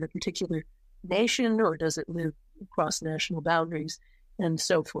live in a particular nation, or does it live across national boundaries, and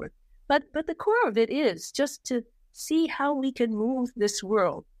so forth? But the core of it is just to see how we can move this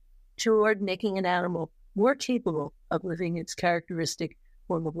world toward making an animal more capable of living its characteristic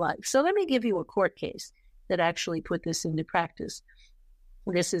form of life. So let me give you a court case that actually put this into practice.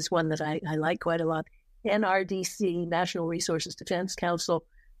 This is one that I like quite a lot. NRDC, National Resources Defense Council,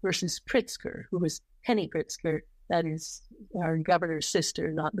 versus Pritzker, who was Penny Pritzker, that is our governor's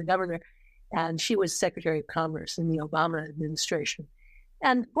sister, not the governor, and she was Secretary of Commerce in the Obama administration.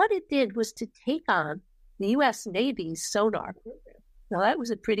 And what it did was to take on the U.S. Navy's sonar program. Now, that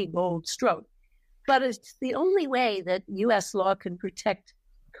was a pretty bold stroke, but it's the only way that U.S. law can protect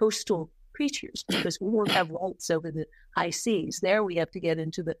coastal creatures, because we won't have rights over the high seas. There we have to get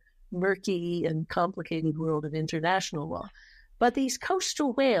into the murky and complicated world of international law. But these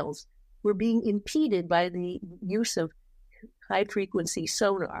coastal whales were being impeded by the use of high-frequency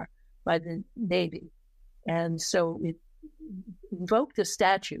sonar by the Navy. And so it invoked a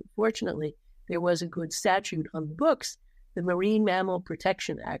statute. Fortunately, there was a good statute on the books, the Marine Mammal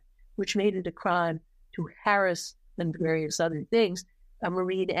Protection Act, which made it a crime to harass and various other things a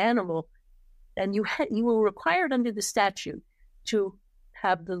marine animal. And you were required under the statute to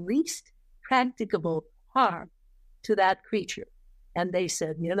have the least practicable harm to that creature. And they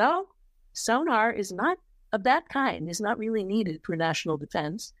said, sonar is not of that kind, is not really needed for national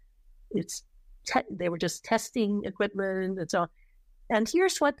defense. They were just testing equipment and so on. And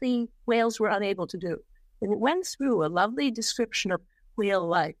here's what the whales were unable to do. And it went through a lovely description of whale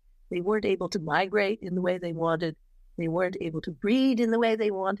life. They weren't able to migrate in the way they wanted. They weren't able to breed in the way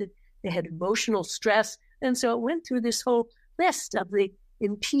they wanted. They had emotional stress. And so it went through this whole list of the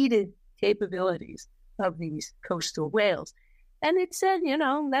impeded capabilities of these coastal whales. And it said,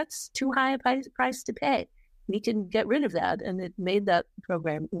 that's too high a price to pay. We can get rid of that. And it made that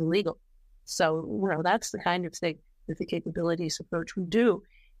program illegal. So, that's the kind of thing that the capabilities approach would do.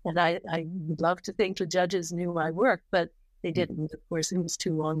 And I would love to think the judges knew my work, but they didn't. Of course, it was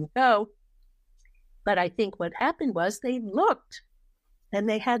too long ago. But I think what happened was they looked and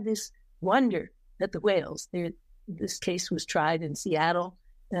they had this wonder at the whales. This case was tried in Seattle,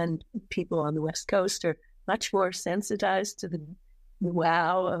 and people on the West Coast are much more sensitized to the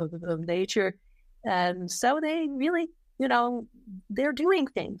wow of nature. And so they really, they're doing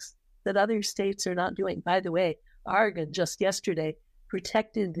things that other states are not doing. By the way, Oregon just yesterday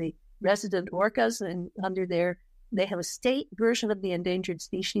protected the resident orcas, and they have a state version of the Endangered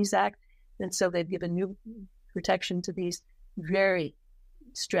Species Act. And so they've given new protection to these very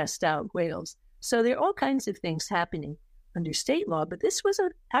stressed out whales. So there are all kinds of things happening under state law, but this was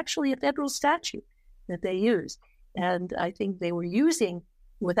actually a federal statute that they used. And I think they were using,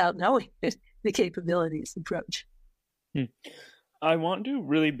 without knowing it, the capabilities approach. I want to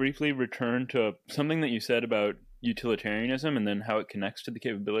really briefly return to something that you said about utilitarianism and then how it connects to the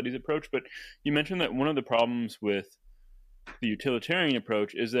capabilities approach. But you mentioned that one of the problems with the utilitarian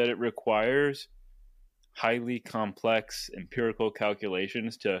approach is that it requires highly complex empirical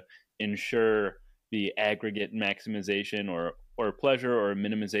calculations to ensure the aggregate maximization or pleasure or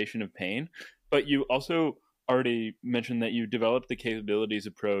minimization of pain. But you also already mentioned that you developed the capabilities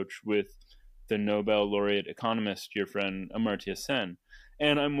approach with the Nobel laureate economist, your friend Amartya Sen.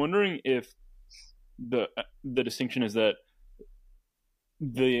 And I'm wondering if the distinction is that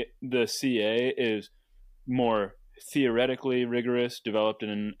the CA is more theoretically rigorous, developed in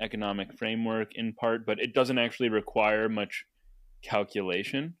an economic framework in part, but it doesn't actually require much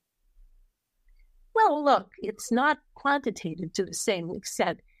calculation. Well, look, it's not quantitative to the same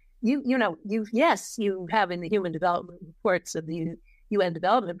extent. You have in the human development reports of the UN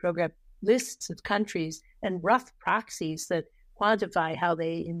Development Program lists of countries and rough proxies that quantify how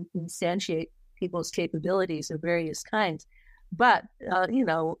they instantiate people's capabilities of various kinds. But,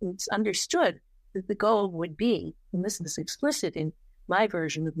 it's understood that the goal would be, and this is explicit in my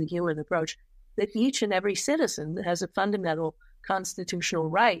version of the human approach, that each and every citizen has a fundamental constitutional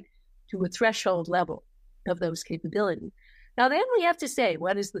right to a threshold level of those capabilities. Now, then we have to say,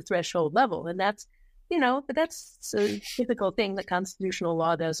 what is the threshold level? And that's a typical thing that constitutional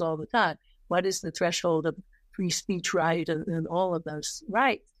law does all the time. What is the threshold of free speech right and all of those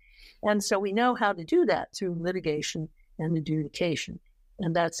rights? And so we know how to do that through litigation and adjudication.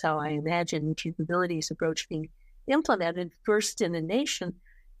 And that's how I imagine the capabilities approach being implemented first in a nation,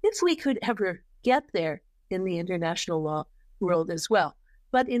 if we could ever get there in the international law world as well.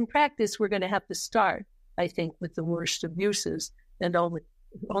 But in practice, we're going to have to start, I think, with the worst abuses and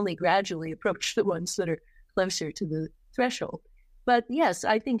only gradually approach the ones that are closer to the threshold. But yes,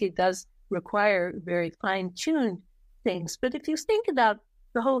 I think it does require very fine-tuned things. But if you think about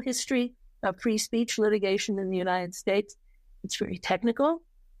the whole history of free speech litigation in the United States, it's very technical.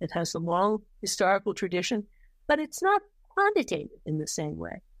 It has a long historical tradition, but it's not quantitative in the same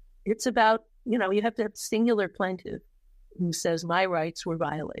way. It's about, you have to have a singular plaintiff who says my rights were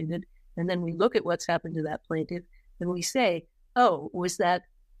violated. And then we look at what's happened to that plaintiff and we say, oh, was that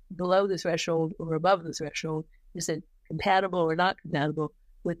below the threshold or above the threshold? Is it compatible or not compatible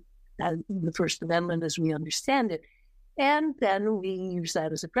with the First Amendment as we understand it? And then we use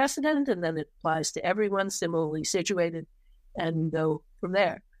that as a precedent, and then it applies to everyone similarly situated and go from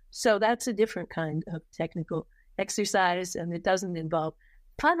there. So that's a different kind of technical exercise, and it doesn't involve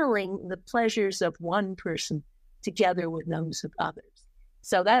funneling the pleasures of one person together with those of others.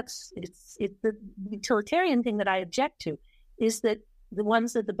 So it's the utilitarian thing that I object to is that the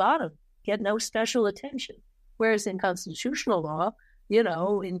ones at the bottom get no special attention. Whereas in constitutional law,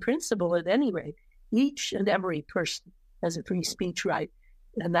 in principle, at any rate, each and every person has a free speech right.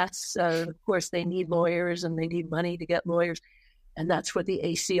 And that's, of course, they need lawyers and they need money to get lawyers. And that's what the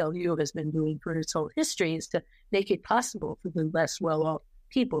ACLU has been doing for its whole history, is to make it possible for the less well-off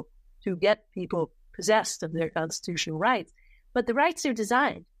people to get people possessed of their constitutional rights. But the rights are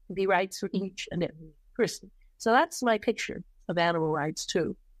designed to be rights for each and every person. So that's my picture of animal rights,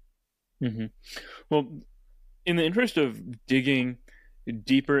 too. Mm-hmm. Well, in the interest of digging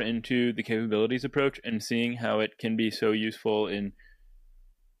deeper into the capabilities approach and seeing how it can be so useful in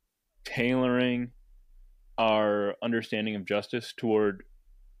tailoring our understanding of justice toward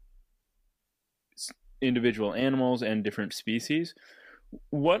individual animals and different species,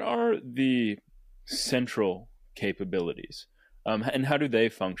 what are the central capabilities, and how do they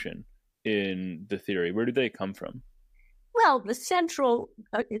function in the theory? Where do they come from? Well, the central,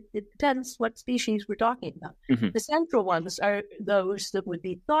 it depends what species we're talking about. Mm-hmm. The central ones are those that would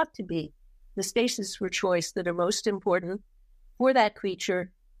be thought to be the spaces for choice that are most important for that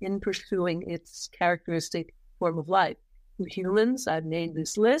creature in pursuing its characteristic form of life. For humans, I've made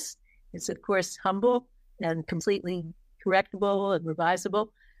this list. It's, of course, humble and completely correctable and revisable,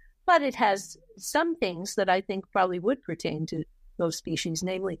 but it has some things that I think probably would pertain to those species,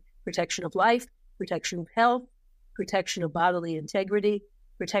 namely protection of life, protection of health, protection of bodily integrity,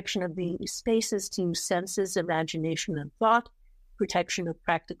 protection of the spaces to use senses, imagination, and thought, protection of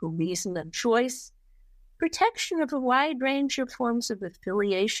practical reason and choice, protection of a wide range of forms of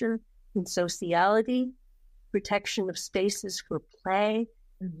affiliation and sociality, protection of spaces for play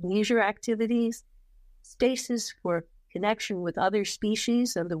and leisure activities, spaces for connection with other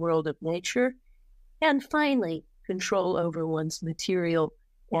species and the world of nature, and finally, control over one's material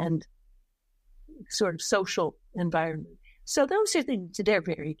and sort of social environment. So those are things that are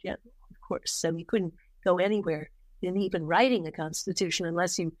very general, of course. So you couldn't go anywhere in even writing a constitution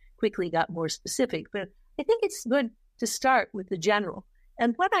unless you quickly got more specific. But I think it's good to start with the general.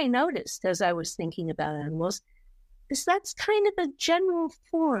 And what I noticed as I was thinking about animals is that's kind of a general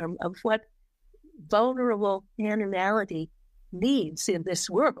form of what vulnerable animality needs in this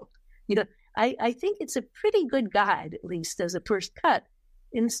world. I think it's a pretty good guide, at least as a first cut,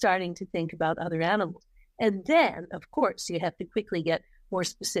 in starting to think about other animals. And then, of course, you have to quickly get more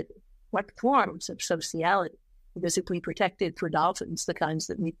specific. What forms of sociality? Because if we protected for dolphins, the kinds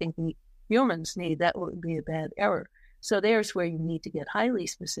that we think humans need, that would be a bad error. So there's where you need to get highly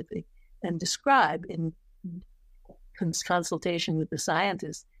specific and describe in consultation with the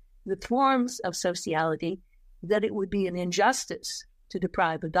scientists the forms of sociality that it would be an injustice to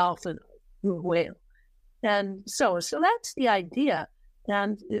deprive a dolphin or a whale. And so that's the idea.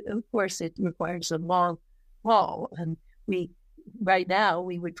 And of course, it requires a long haul. And right now,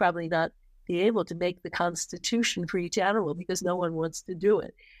 we would probably not be able to make the constitution for each animal because no one wants to do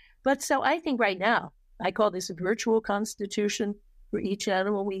it. But so I think right now, I call this a virtual constitution for each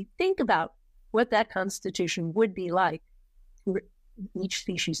animal. We think about what that constitution would be like for each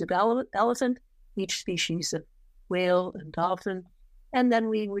species of elephant, each species of whale and dolphin. And then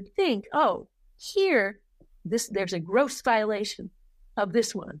we would think, oh, here, there's a gross violation of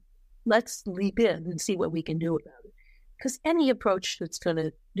this one. Let's leap in and see what we can do about it. Because any approach that's going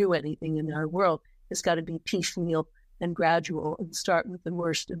to do anything in our world has got to be piecemeal and gradual and start with the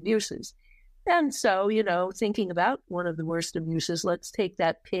worst abuses. And so, thinking about one of the worst abuses, let's take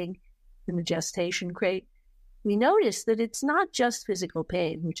that pig in the gestation crate. we notice that it's not just physical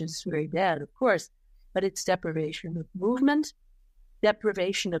pain, which is very bad, of course, but it's deprivation of movement,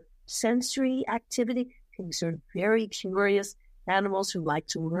 deprivation of sensory activity. These are very curious animals who like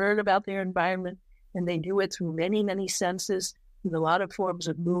to learn about their environment, and they do it through many, many senses, with a lot of forms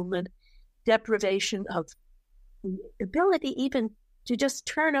of movement, deprivation of the ability even to just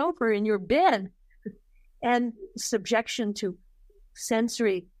turn over in your bed, and subjection to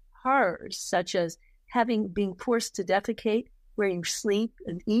sensory horrors, such as being forced to defecate where you sleep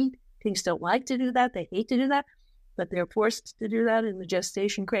and eat. Pigs don't like to do that. They hate to do that, but they're forced to do that in the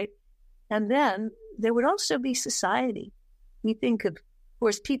gestation crate. And then there would also be society. We think of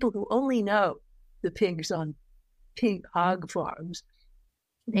course, people who only know the pigs on pig hog farms.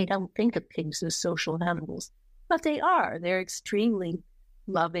 They don't think of pigs as social animals, but they are. They're extremely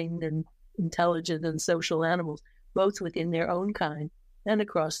loving and intelligent and social animals, both within their own kind and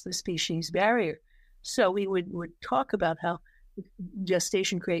across the species barrier. So we would talk about how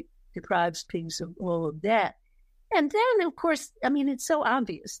gestation crate deprives pigs of all of that. And then, of course, I mean, it's so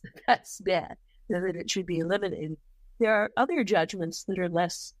obvious that that's bad, that it should be eliminated. There are other judgments that are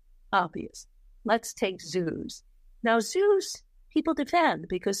less obvious. Let's take zoos. Now, zoos, people defend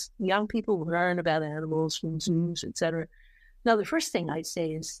because young people learn about animals from zoos, etc. Now, the first thing I'd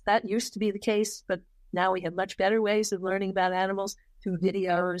say is that used to be the case, but now we have much better ways of learning about animals through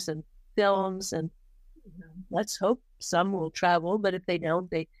videos and films, and let's hope some will travel, but if they don't,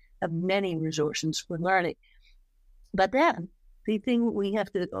 they have many resources for learning. But then the thing we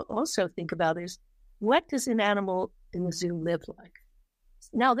have to also think about is, what does an animal in the zoo live like?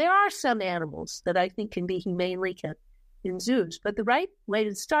 Now, there are some animals that I think can be humanely kept in zoos, but the right way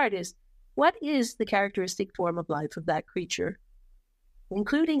to start is, what is the characteristic form of life of that creature,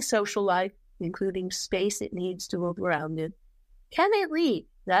 including social life, including space it needs to move around in? Can it lead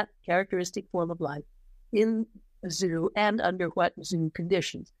that characteristic form of life in a zoo, and under what zoo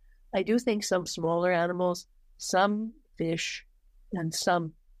conditions? I do think some smaller animals, some fish, and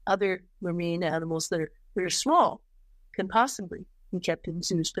some other marine animals that are small can possibly be kept in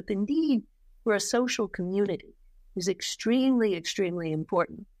zoos. But the need for a social community is extremely, extremely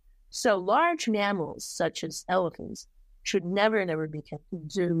important. So large mammals, such as elephants, should never, never be kept in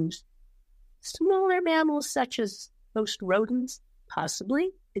zoos. Smaller mammals, such as most rodents, possibly,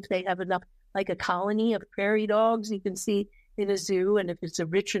 if they have enough, like a colony of prairie dogs you can see in a zoo, and if it's a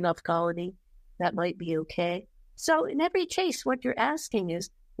rich enough colony, that might be okay. So in every case, what you're asking is,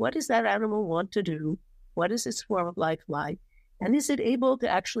 what does that animal want to do? What is its form of life like? And is it able to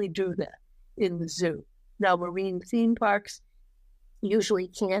actually do that in the zoo? Now, marine theme parks usually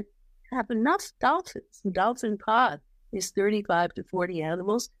can't have enough dolphins. The dolphin pod is 35 to 40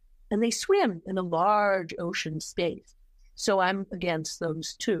 animals, and they swim in a large ocean space. So I'm against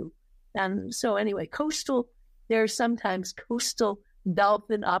those too. And so anyway, there are sometimes coastal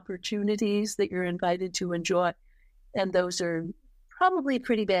dolphin opportunities that you're invited to enjoy. And those are probably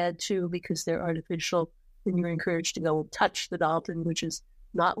pretty bad too, because they're artificial, and you're encouraged to go touch the dolphin, which is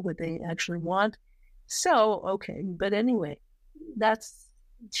not what they actually want. So, okay. But anyway, that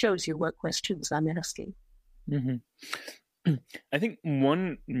shows you what questions I'm asking. Mm-hmm. I think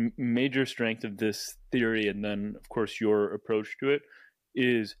one major strength of this theory, and then, of course, your approach to it,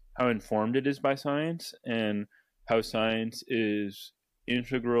 is how informed it is by science, and how science is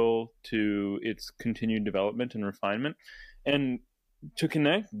integral to its continued development and refinement. And to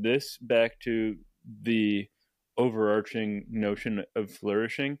connect this back to the overarching notion of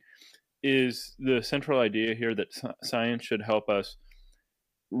flourishing is the central idea here that science should help us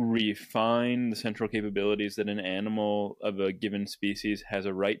refine the central capabilities that an animal of a given species has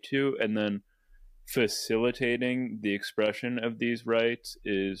a right to, and then facilitating the expression of these rights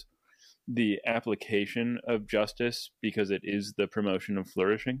is the application of justice, because it is the promotion of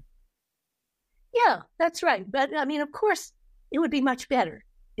flourishing. Yeah, that's right. But I mean, of course, it would be much better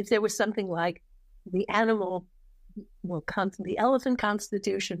if there was something like the animal, the elephant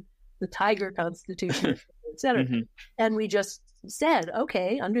constitution, the tiger constitution, etc. Mm-hmm. And we just said,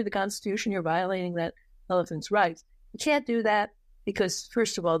 okay, under the Constitution, you're violating that elephant's rights. You can't do that because,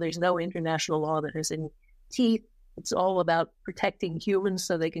 first of all, there's no international law that has any teeth. It's all about protecting humans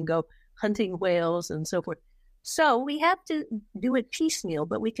so they can go hunting whales and so forth. So we have to do it piecemeal,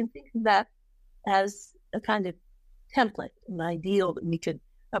 but we can think of that as a kind of template, an ideal that we could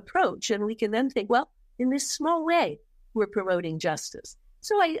approach. And we can then think, well, in this small way, we're promoting justice.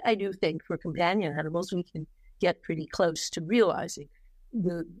 So I do think for companion animals, we can get pretty close to realizing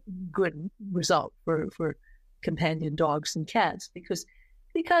the good result for companion dogs and cats, because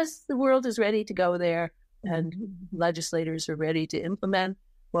the world is ready to go there, and legislators are ready to implement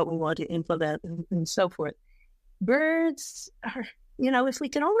what we want to implement, and so forth. birds are, if we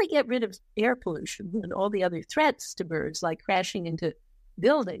can only get rid of air pollution and all the other threats to birds, like crashing into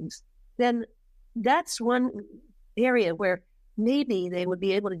buildings, then that's one area where maybe they would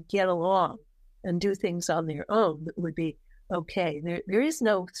be able to get along and do things on their own that would be okay. There is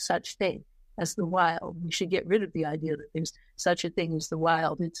no such thing as the wild. We should get rid of the idea that there's such a thing as the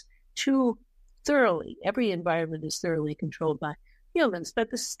wild. It's too thoroughly, every environment is thoroughly controlled by humans.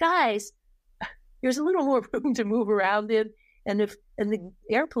 But the skies, there's a little more room to move around in. And the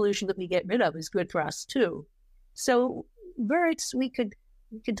air pollution that we get rid of is good for us too. So birds, we could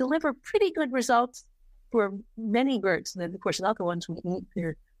deliver pretty good results for many birds. And then, of course, not the ones we eat.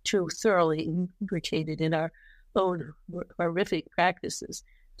 They're too thoroughly imbricated in our own horrific practices.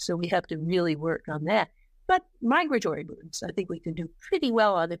 So we have to really work on that. But migratory birds, I think we can do pretty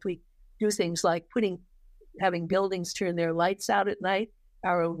well on if we do things like having buildings turn their lights out at night.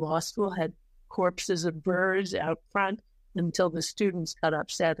 Our own law school had corpses of birds out front until the students got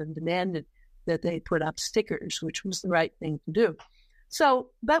upset and demanded that they put up stickers, which was the right thing to do. So,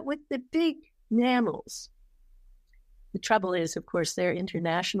 but with the big mammals, the trouble is, of course, they're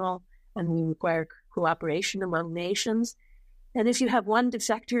international and we require cooperation among nations. And if you have one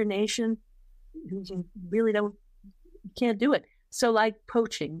defector nation, you really can't do it. So like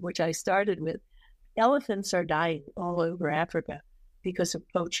poaching, which I started with, elephants are dying all over Africa because of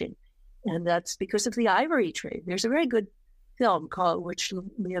poaching. And that's because of the ivory trade. There's a very good film which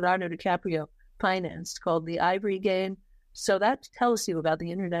Leonardo DiCaprio financed, called The Ivory Game. So that tells you about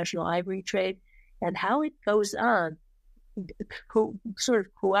the international ivory trade and how it goes on, sort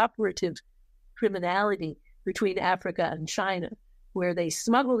of cooperative criminality between Africa and China, where they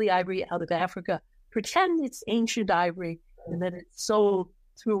smuggle the ivory out of Africa, pretend it's ancient ivory, and then it's sold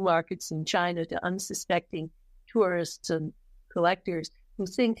through markets in China to unsuspecting tourists and collectors who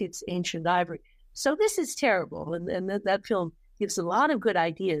think it's ancient ivory. So this is terrible, and that film gives a lot of good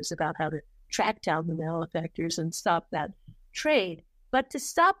ideas about how to track down the malefactors and stop that trade. But to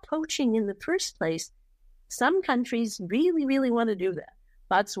stop poaching in the first place, some countries really, really want to do that.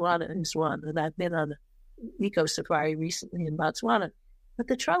 Botswana is one, and I've been on an eco-safari recently in Botswana. But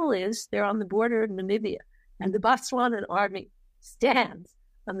the trouble is, they're on the border of Namibia, and the Botswanan army stands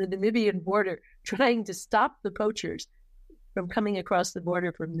on the Namibian border trying to stop the poachers from coming across the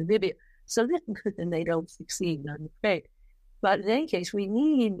border from Namibia. So then they don't succeed, I'm afraid. But in any case, we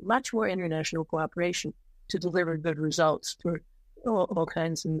need much more international cooperation to deliver good results for all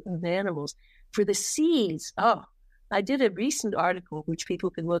kinds of animals. For the seas, I did a recent article, which people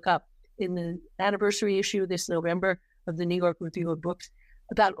can look up in the anniversary issue this November of the New York Review of Books,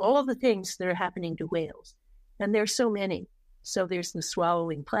 about all the things that are happening to whales. And there's so many. So there's the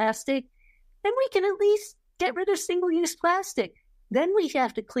swallowing plastic, and we can at least get rid of single-use plastic. Then we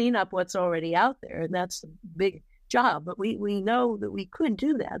have to clean up what's already out there, and that's a big job. But we know that we could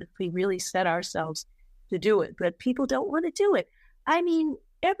do that if we really set ourselves to do it. But people don't want to do it. I mean,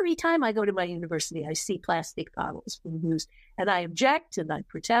 every time I go to my university, I see plastic bottles being used, and I object and I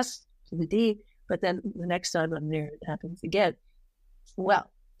protest to the dean, but then the next time I'm there, it happens again. Well,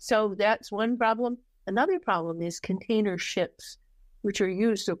 so that's one problem. Another problem is container ships, which are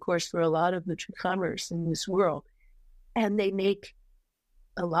used, of course, for a lot of the commerce in this world. And they make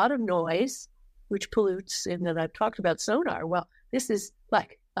a lot of noise, which pollutes. And then I've talked about sonar. Well, this is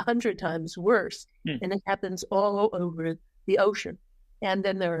like 100 times worse. And it happens all over the ocean. And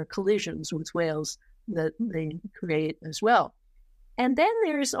then there are collisions with whales that they create as well. And then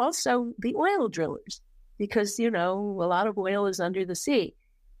there's also the oil drillers, because, a lot of oil is under the sea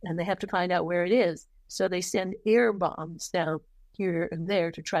and they have to find out where it is. So they send air bombs down here and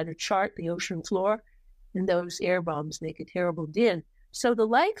there to try to chart the ocean floor. And those air bombs make a terrible din. So the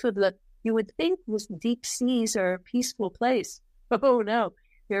life of you would think the deep seas are a peaceful place. Oh, no,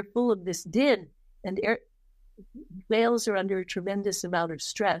 they're full of this din. And whales are under a tremendous amount of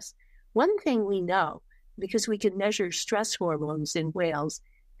stress. One thing we know, because we can measure stress hormones in whales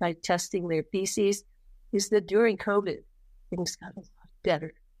by testing their feces, is that during COVID, things got a lot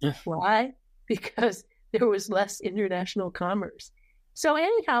better. Why? Because there was less international commerce. So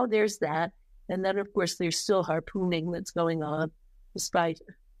anyhow, there's that. And then, of course, there's still harpooning that's going on, despite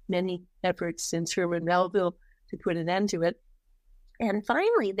many efforts since Herman Melville to put an end to it. And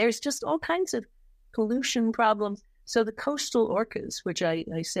finally, there's just all kinds of pollution problems. So the coastal orcas, which I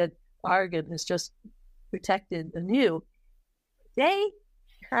said Oregon has just protected anew, they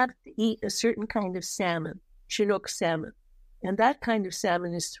have to eat a certain kind of salmon, Chinook salmon. And that kind of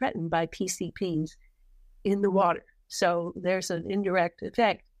salmon is threatened by PCPs in the water. So there's an indirect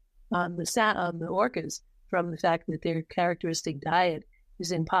effect on the orcas from the fact that their characteristic diet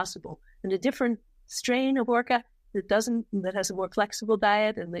is impossible. And a different strain of orca that has a more flexible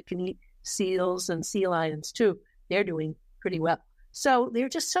diet and that can eat seals and sea lions too. They're doing pretty well. So there are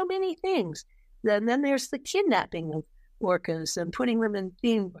just so many things. And then there's the kidnapping of orcas and putting them in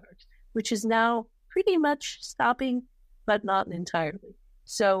theme parks, which is now pretty much stopping, but not entirely.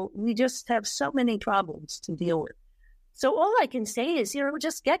 So we just have so many problems to deal with. So all I can say is,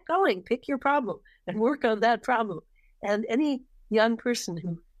 just get going, pick your problem and work on that problem. And any young person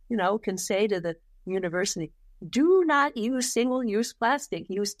who, can say to the university, do not use single-use plastic,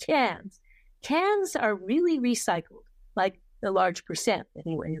 use cans. Cans are really recycled, like a large percent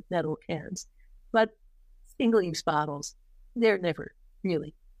anyway of metal cans. But single-use bottles, they're never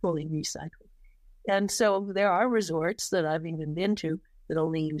really fully recycled. And so there are resorts that I've even been to that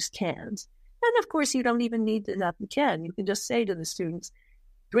only use cans. And of course, you don't even need to have the can. You can just say to the students,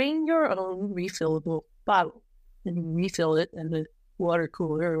 bring your own refillable bottle and you refill it in the water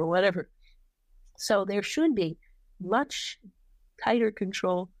cooler or whatever. So there should be much tighter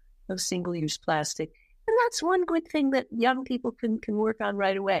control of single-use plastic. And that's one good thing that young people can work on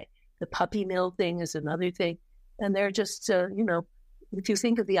right away. The puppy mill thing is another thing. And they're just, if you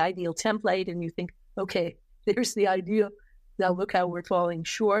think of the ideal template and you think, okay, there's the ideal, now look how we're falling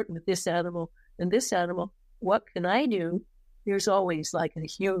short with this animal and this animal. What can I do? There's always like a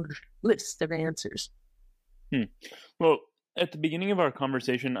huge list of answers. Well, at the beginning of our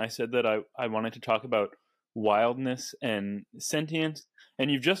conversation, I said that I wanted to talk about wildness and sentience, and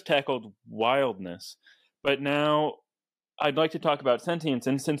you've just tackled wildness. But now I'd like to talk about sentience.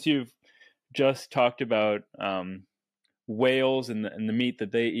 And since you've just talked about whales and the meat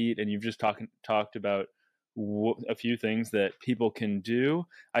that they eat, and you've just talked about a few things that people can do,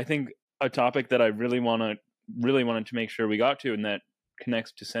 I think a topic that I really wanted to make sure we got to, and that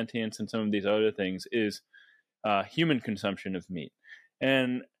connects to sentience and some of these other things, is human consumption of meat.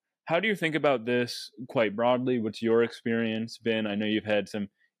 And how do you think about this quite broadly? What's your experience been? I know you've had some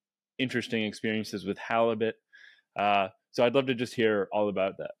interesting experiences with halibut. So I'd love to just hear all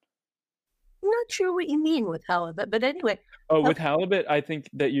about that. I'm not sure what you mean with halibut, but anyway. Oh, with halibut, I think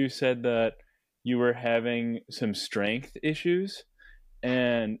that you said that you were having some strength issues.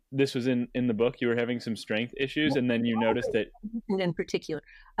 And this was in the book. You were having some strength issues, and then you noticed that. In particular,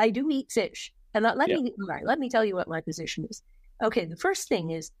 I do eat fish. And let me tell you what my position is. Okay, the first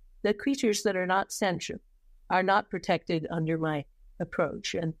thing is that creatures that are not sentient are not protected under my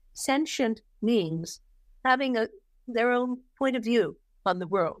approach. And sentient means having their own point of view on the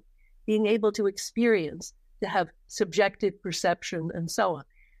world, being able to experience, to have subjective perception, and so on.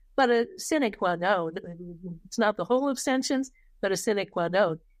 But a sine qua non, it's not the whole of sentience, but a sine qua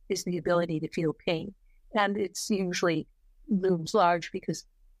non is the ability to feel pain. And it's usually looms large because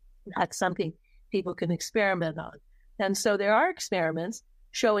that's something people can experiment on. And so there are experiments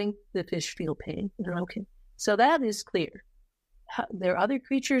showing the fish feel pain. Okay, so that is clear. There are other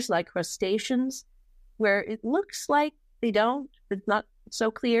creatures like crustaceans where it looks like they don't, but not so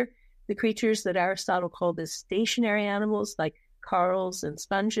clear. The creatures that Aristotle called as stationary animals, like corals and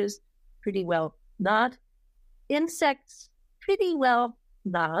sponges, pretty well not. Insects, pretty well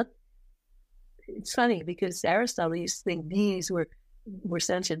not. It's funny because Aristotle used to think bees were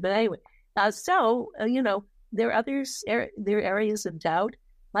sentient, but anyway. There are others. There are areas of doubt.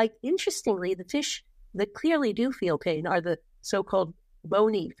 Like, interestingly, the fish that clearly do feel pain are the so-called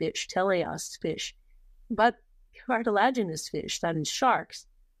bony fish, teleost fish. But cartilaginous fish, that is sharks,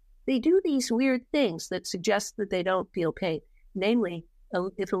 they do these weird things that suggest that they don't feel pain. Namely,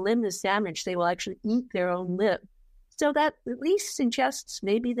 if a limb is damaged, they will actually eat their own limb. So that at least suggests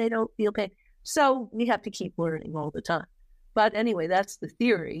maybe they don't feel pain. So we have to keep learning all the time. But anyway, that's the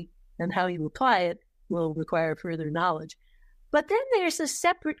theory, and how you apply it will require further knowledge. But then there's a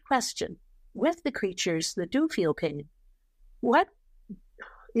separate question with the creatures that do feel pain. What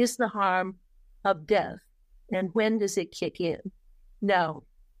is the harm of death, and when does it kick in? Now,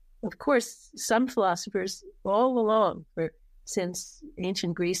 of course, some philosophers all along, since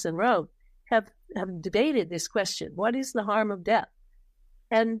ancient Greece and Rome, have debated this question. What is the harm of death?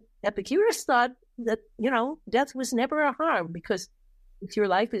 And Epicurus thought that, death was never a harm, because if your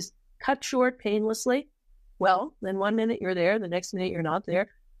life is cut short painlessly, well, then one minute you're there, the next minute you're not there,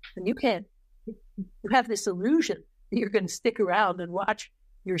 and you have this illusion that you're going to stick around and watch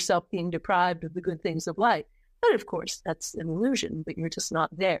yourself being deprived of the good things of life. But of course, that's an illusion, but you're just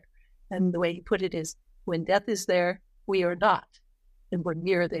not there. And the way he put it is, when death is there, we are not. And when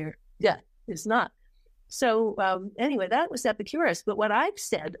we are there, death is not. So anyway, that was Epicurus. But what I've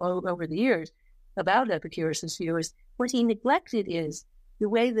said all over the years about Epicurus's view is what he neglected is the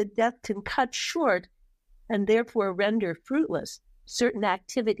way that death can cut short and therefore render fruitless certain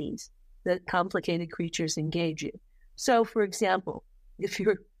activities that complicated creatures engage in. So, for example, if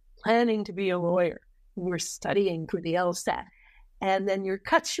you're planning to be a lawyer, you're studying for the LSAT, and then you're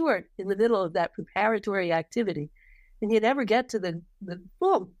cut short in the middle of that preparatory activity, and you never get to the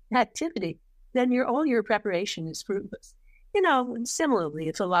full activity, then all your preparation is fruitless. And similarly,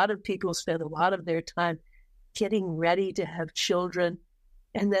 if a lot of people spend a lot of their time getting ready to have children,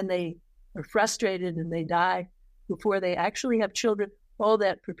 and then they are frustrated and they die before they actually have children, all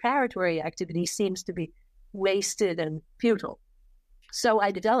that preparatory activity seems to be wasted and futile. So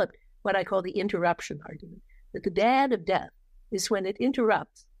I developed what I call the interruption argument, that the bad of death is when it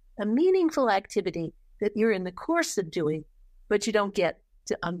interrupts a meaningful activity that you're in the course of doing, but you don't get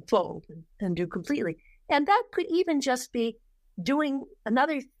to unfold and do completely. And that could even just be doing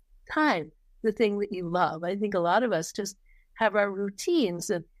another time the thing that you love. I think a lot of us just have our routines,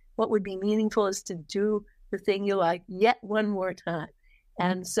 and what would be meaningful is to do the thing you like yet one more time.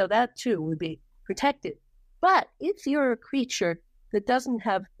 And so that too would be protected. But if you're a creature that doesn't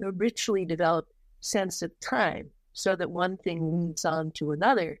have a richly developed sense of time, so that one thing leads on to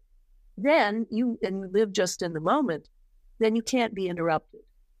another, then you live just in the moment, then you can't be interrupted.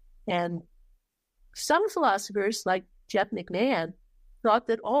 And some philosophers, like Jeff McMahon, thought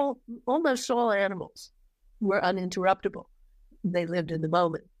that almost all animals were uninterruptible. They lived in the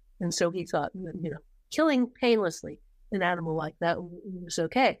moment. And so he thought, killing painlessly an animal like that was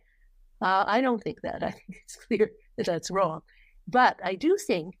okay. I don't think that. I think it's clear that that's wrong. But I do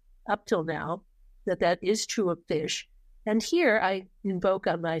think, up till now, that is true of fish. And here I invoke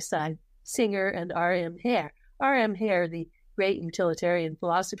on my side Singer and R.M. Hare. R.M. Hare, the great utilitarian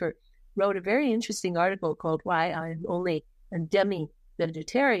philosopher, wrote a very interesting article called Why I Am Only a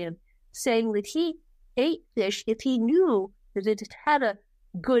Demi-Vegetarian, saying that he ate fish if he knew that it had a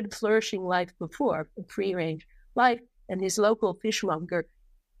good, flourishing life before, a free-range life, and his local fishmonger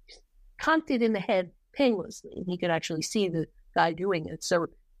conked it in the head painlessly, and he could actually see the guy doing it. So,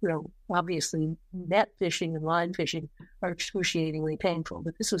 obviously net fishing and line fishing are excruciatingly painful,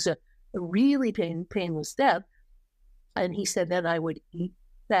 but this was a really painless death. And he said, then I would eat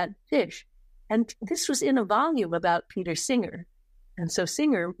that fish. And this was in a volume about Peter Singer. And so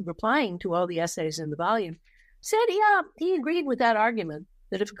Singer, replying to all the essays in the volume, said, he agreed with that argument,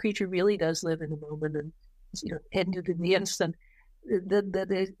 that if a creature really does live in a moment and ended in the instant,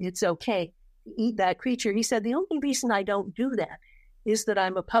 that it's okay to eat that creature. He said, the only reason I don't do that is that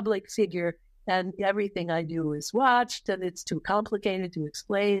I'm a public figure and everything I do is watched and it's too complicated to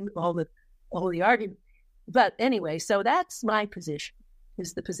explain all the argument. But anyway, so that's my position,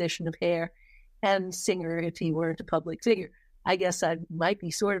 is the position of Hare and Singer if he weren't a public figure. I guess I might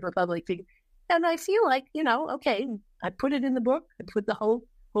be sort of a public figure. And I feel like, okay, I put it in the book. I put the whole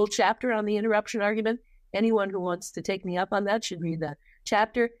chapter on the interruption argument. Anyone who wants to take me up on that should read that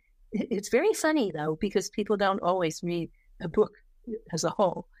chapter. It's very funny, though, because people don't always read a book as a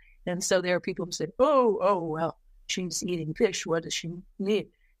whole. And so there are people who say, well, she's eating fish. What does she need?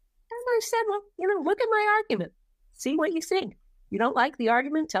 And I said, well, look at my argument. See what you think. You don't like the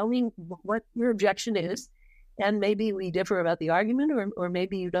argument? Tell me what your objection is. And maybe we differ about the argument, or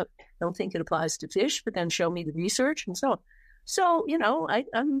maybe you don't think it applies to fish, but then show me the research and so on. So,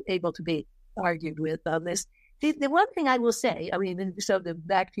 I'm able to be argued with on this. The one thing I will say,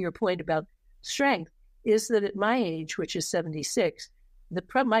 back to your point about strength, is that at my age, which is 76,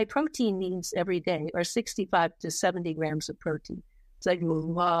 my protein needs every day are 65 to 70 grams of protein. So I do a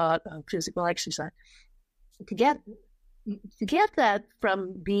lot of physical exercise. To get that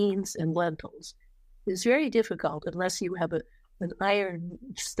from beans and lentils is very difficult unless you have an iron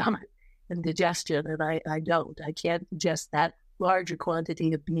stomach and digestion, and I don't. I can't digest that large a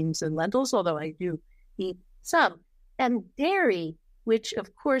quantity of beans and lentils, although I do eat some. And dairy, which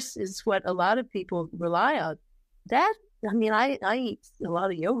of course is what a lot of people rely on, I eat a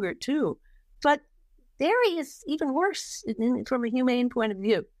lot of yogurt too, but dairy is even worse from a humane point of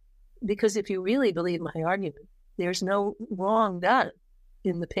view, because if you really believe my argument, there's no wrong done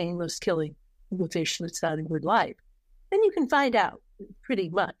in the painless killing of a fish that's had a good life. Then you can find out pretty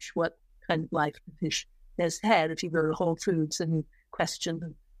much what kind of life the fish has had if you go to Whole Foods and question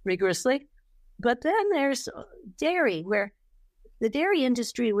them rigorously. But then there's dairy, where the dairy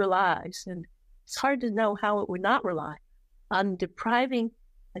industry relies, and it's hard to know how it would not rely, on depriving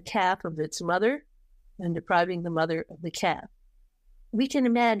a calf of its mother and depriving the mother of the calf. We can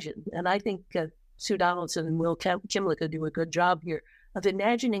imagine, and I think Sue Donaldson and Will Kimlicka do a good job here, of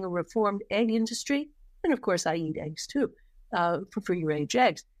imagining a reformed egg industry. And of course, I eat eggs too, for free-range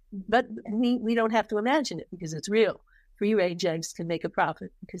eggs. But we don't have to imagine it because it's real. Free-range eggs can make a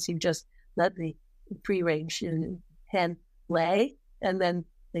profit because you just let the free-range hen lay, and then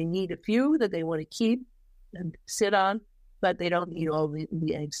They need a few that they want to keep and sit on, but they don't need all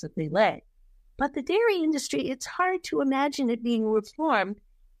the eggs that they lay. But the dairy industry, it's hard to imagine it being reformed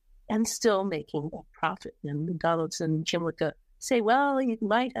and still making a profit. And Donaldson and Chimlica say, well, you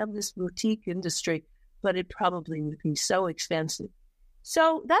might have this boutique industry, but it probably would be so expensive.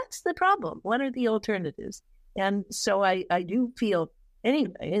 So that's the problem. What are the alternatives? And so I do feel,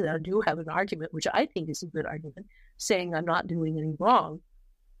 anyway, I do have an argument, which I think is a good argument, saying I'm not doing any wrong.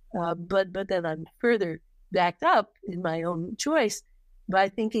 But then I'm further backed up in my own choice by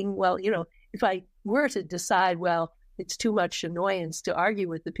thinking, well, if I were to decide, well, it's too much annoyance to argue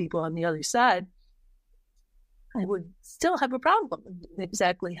with the people on the other side, I would still have a problem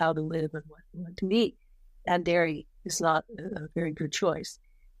exactly how to live and what to eat. And dairy is not a very good choice.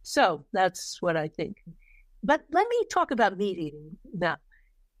 So that's what I think. But let me talk about meat eating now.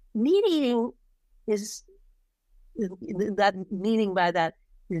 Meat eating is that, meaning by that,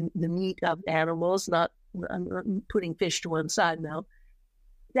 the meat of animals, I'm putting fish to one side now.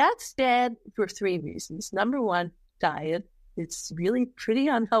 That's bad for three reasons. Number one, diet. It's really pretty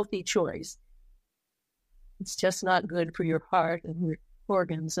unhealthy choice. It's just not good for your heart and your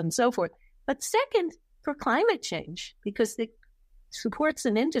organs and so forth. But second, for climate change, because it supports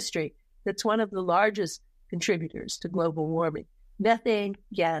an industry that's one of the largest contributors to global warming. Methane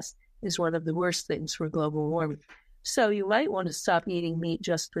gas is one of the worst things for global warming. So you might want to stop eating meat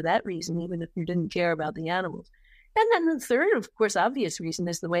just for that reason, even if you didn't care about the animals. And then the third, of course, obvious reason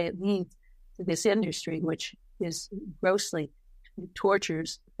is the way it leads to this industry, which is grossly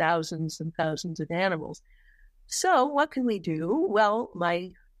tortures thousands and thousands of animals. So what can we do? Well,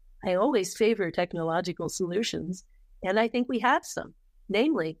 I always favor technological solutions, and I think we have some.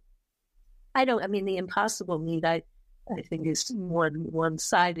 Namely, the impossible meat, I think is one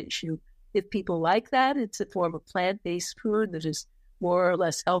side issue. If people like that, it's a form of plant-based food that is more or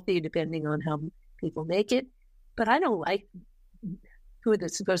less healthy depending on how people make it. But I don't like food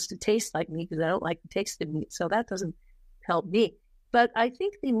that's supposed to taste like meat because I don't like the taste of meat. So that doesn't help me. But I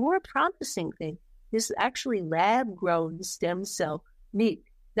think the more promising thing is actually lab-grown stem cell meat.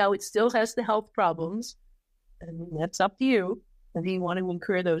 Now, it still has the health problems, and that's up to you if you want to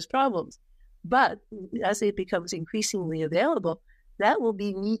incur those problems. But as it becomes increasingly available, that will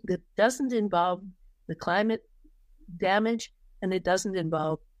be meat that doesn't involve the climate damage, and it doesn't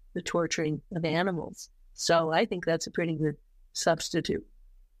involve the torturing of animals. So I think that's a pretty good substitute.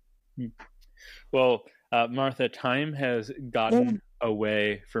 Well, Martha, time has gotten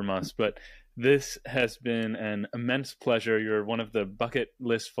away from us, but this has been an immense pleasure. You're one of the bucket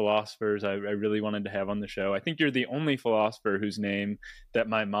list philosophers I really wanted to have on the show. I think you're the only philosopher whose name that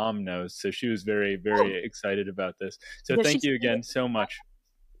my mom knows. So she was very, very excited about this. So thank you again so much.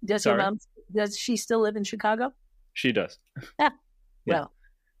 Does your mom, does she still live in Chicago? She does. Ah, well.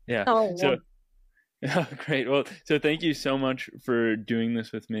 Yeah. Oh, so, great. Well, so thank you so much for doing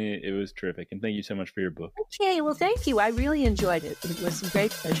this with me. It was terrific. And thank you so much for your book. Okay. Well, thank you. I really enjoyed it. It was a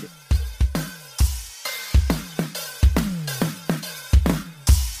great pleasure.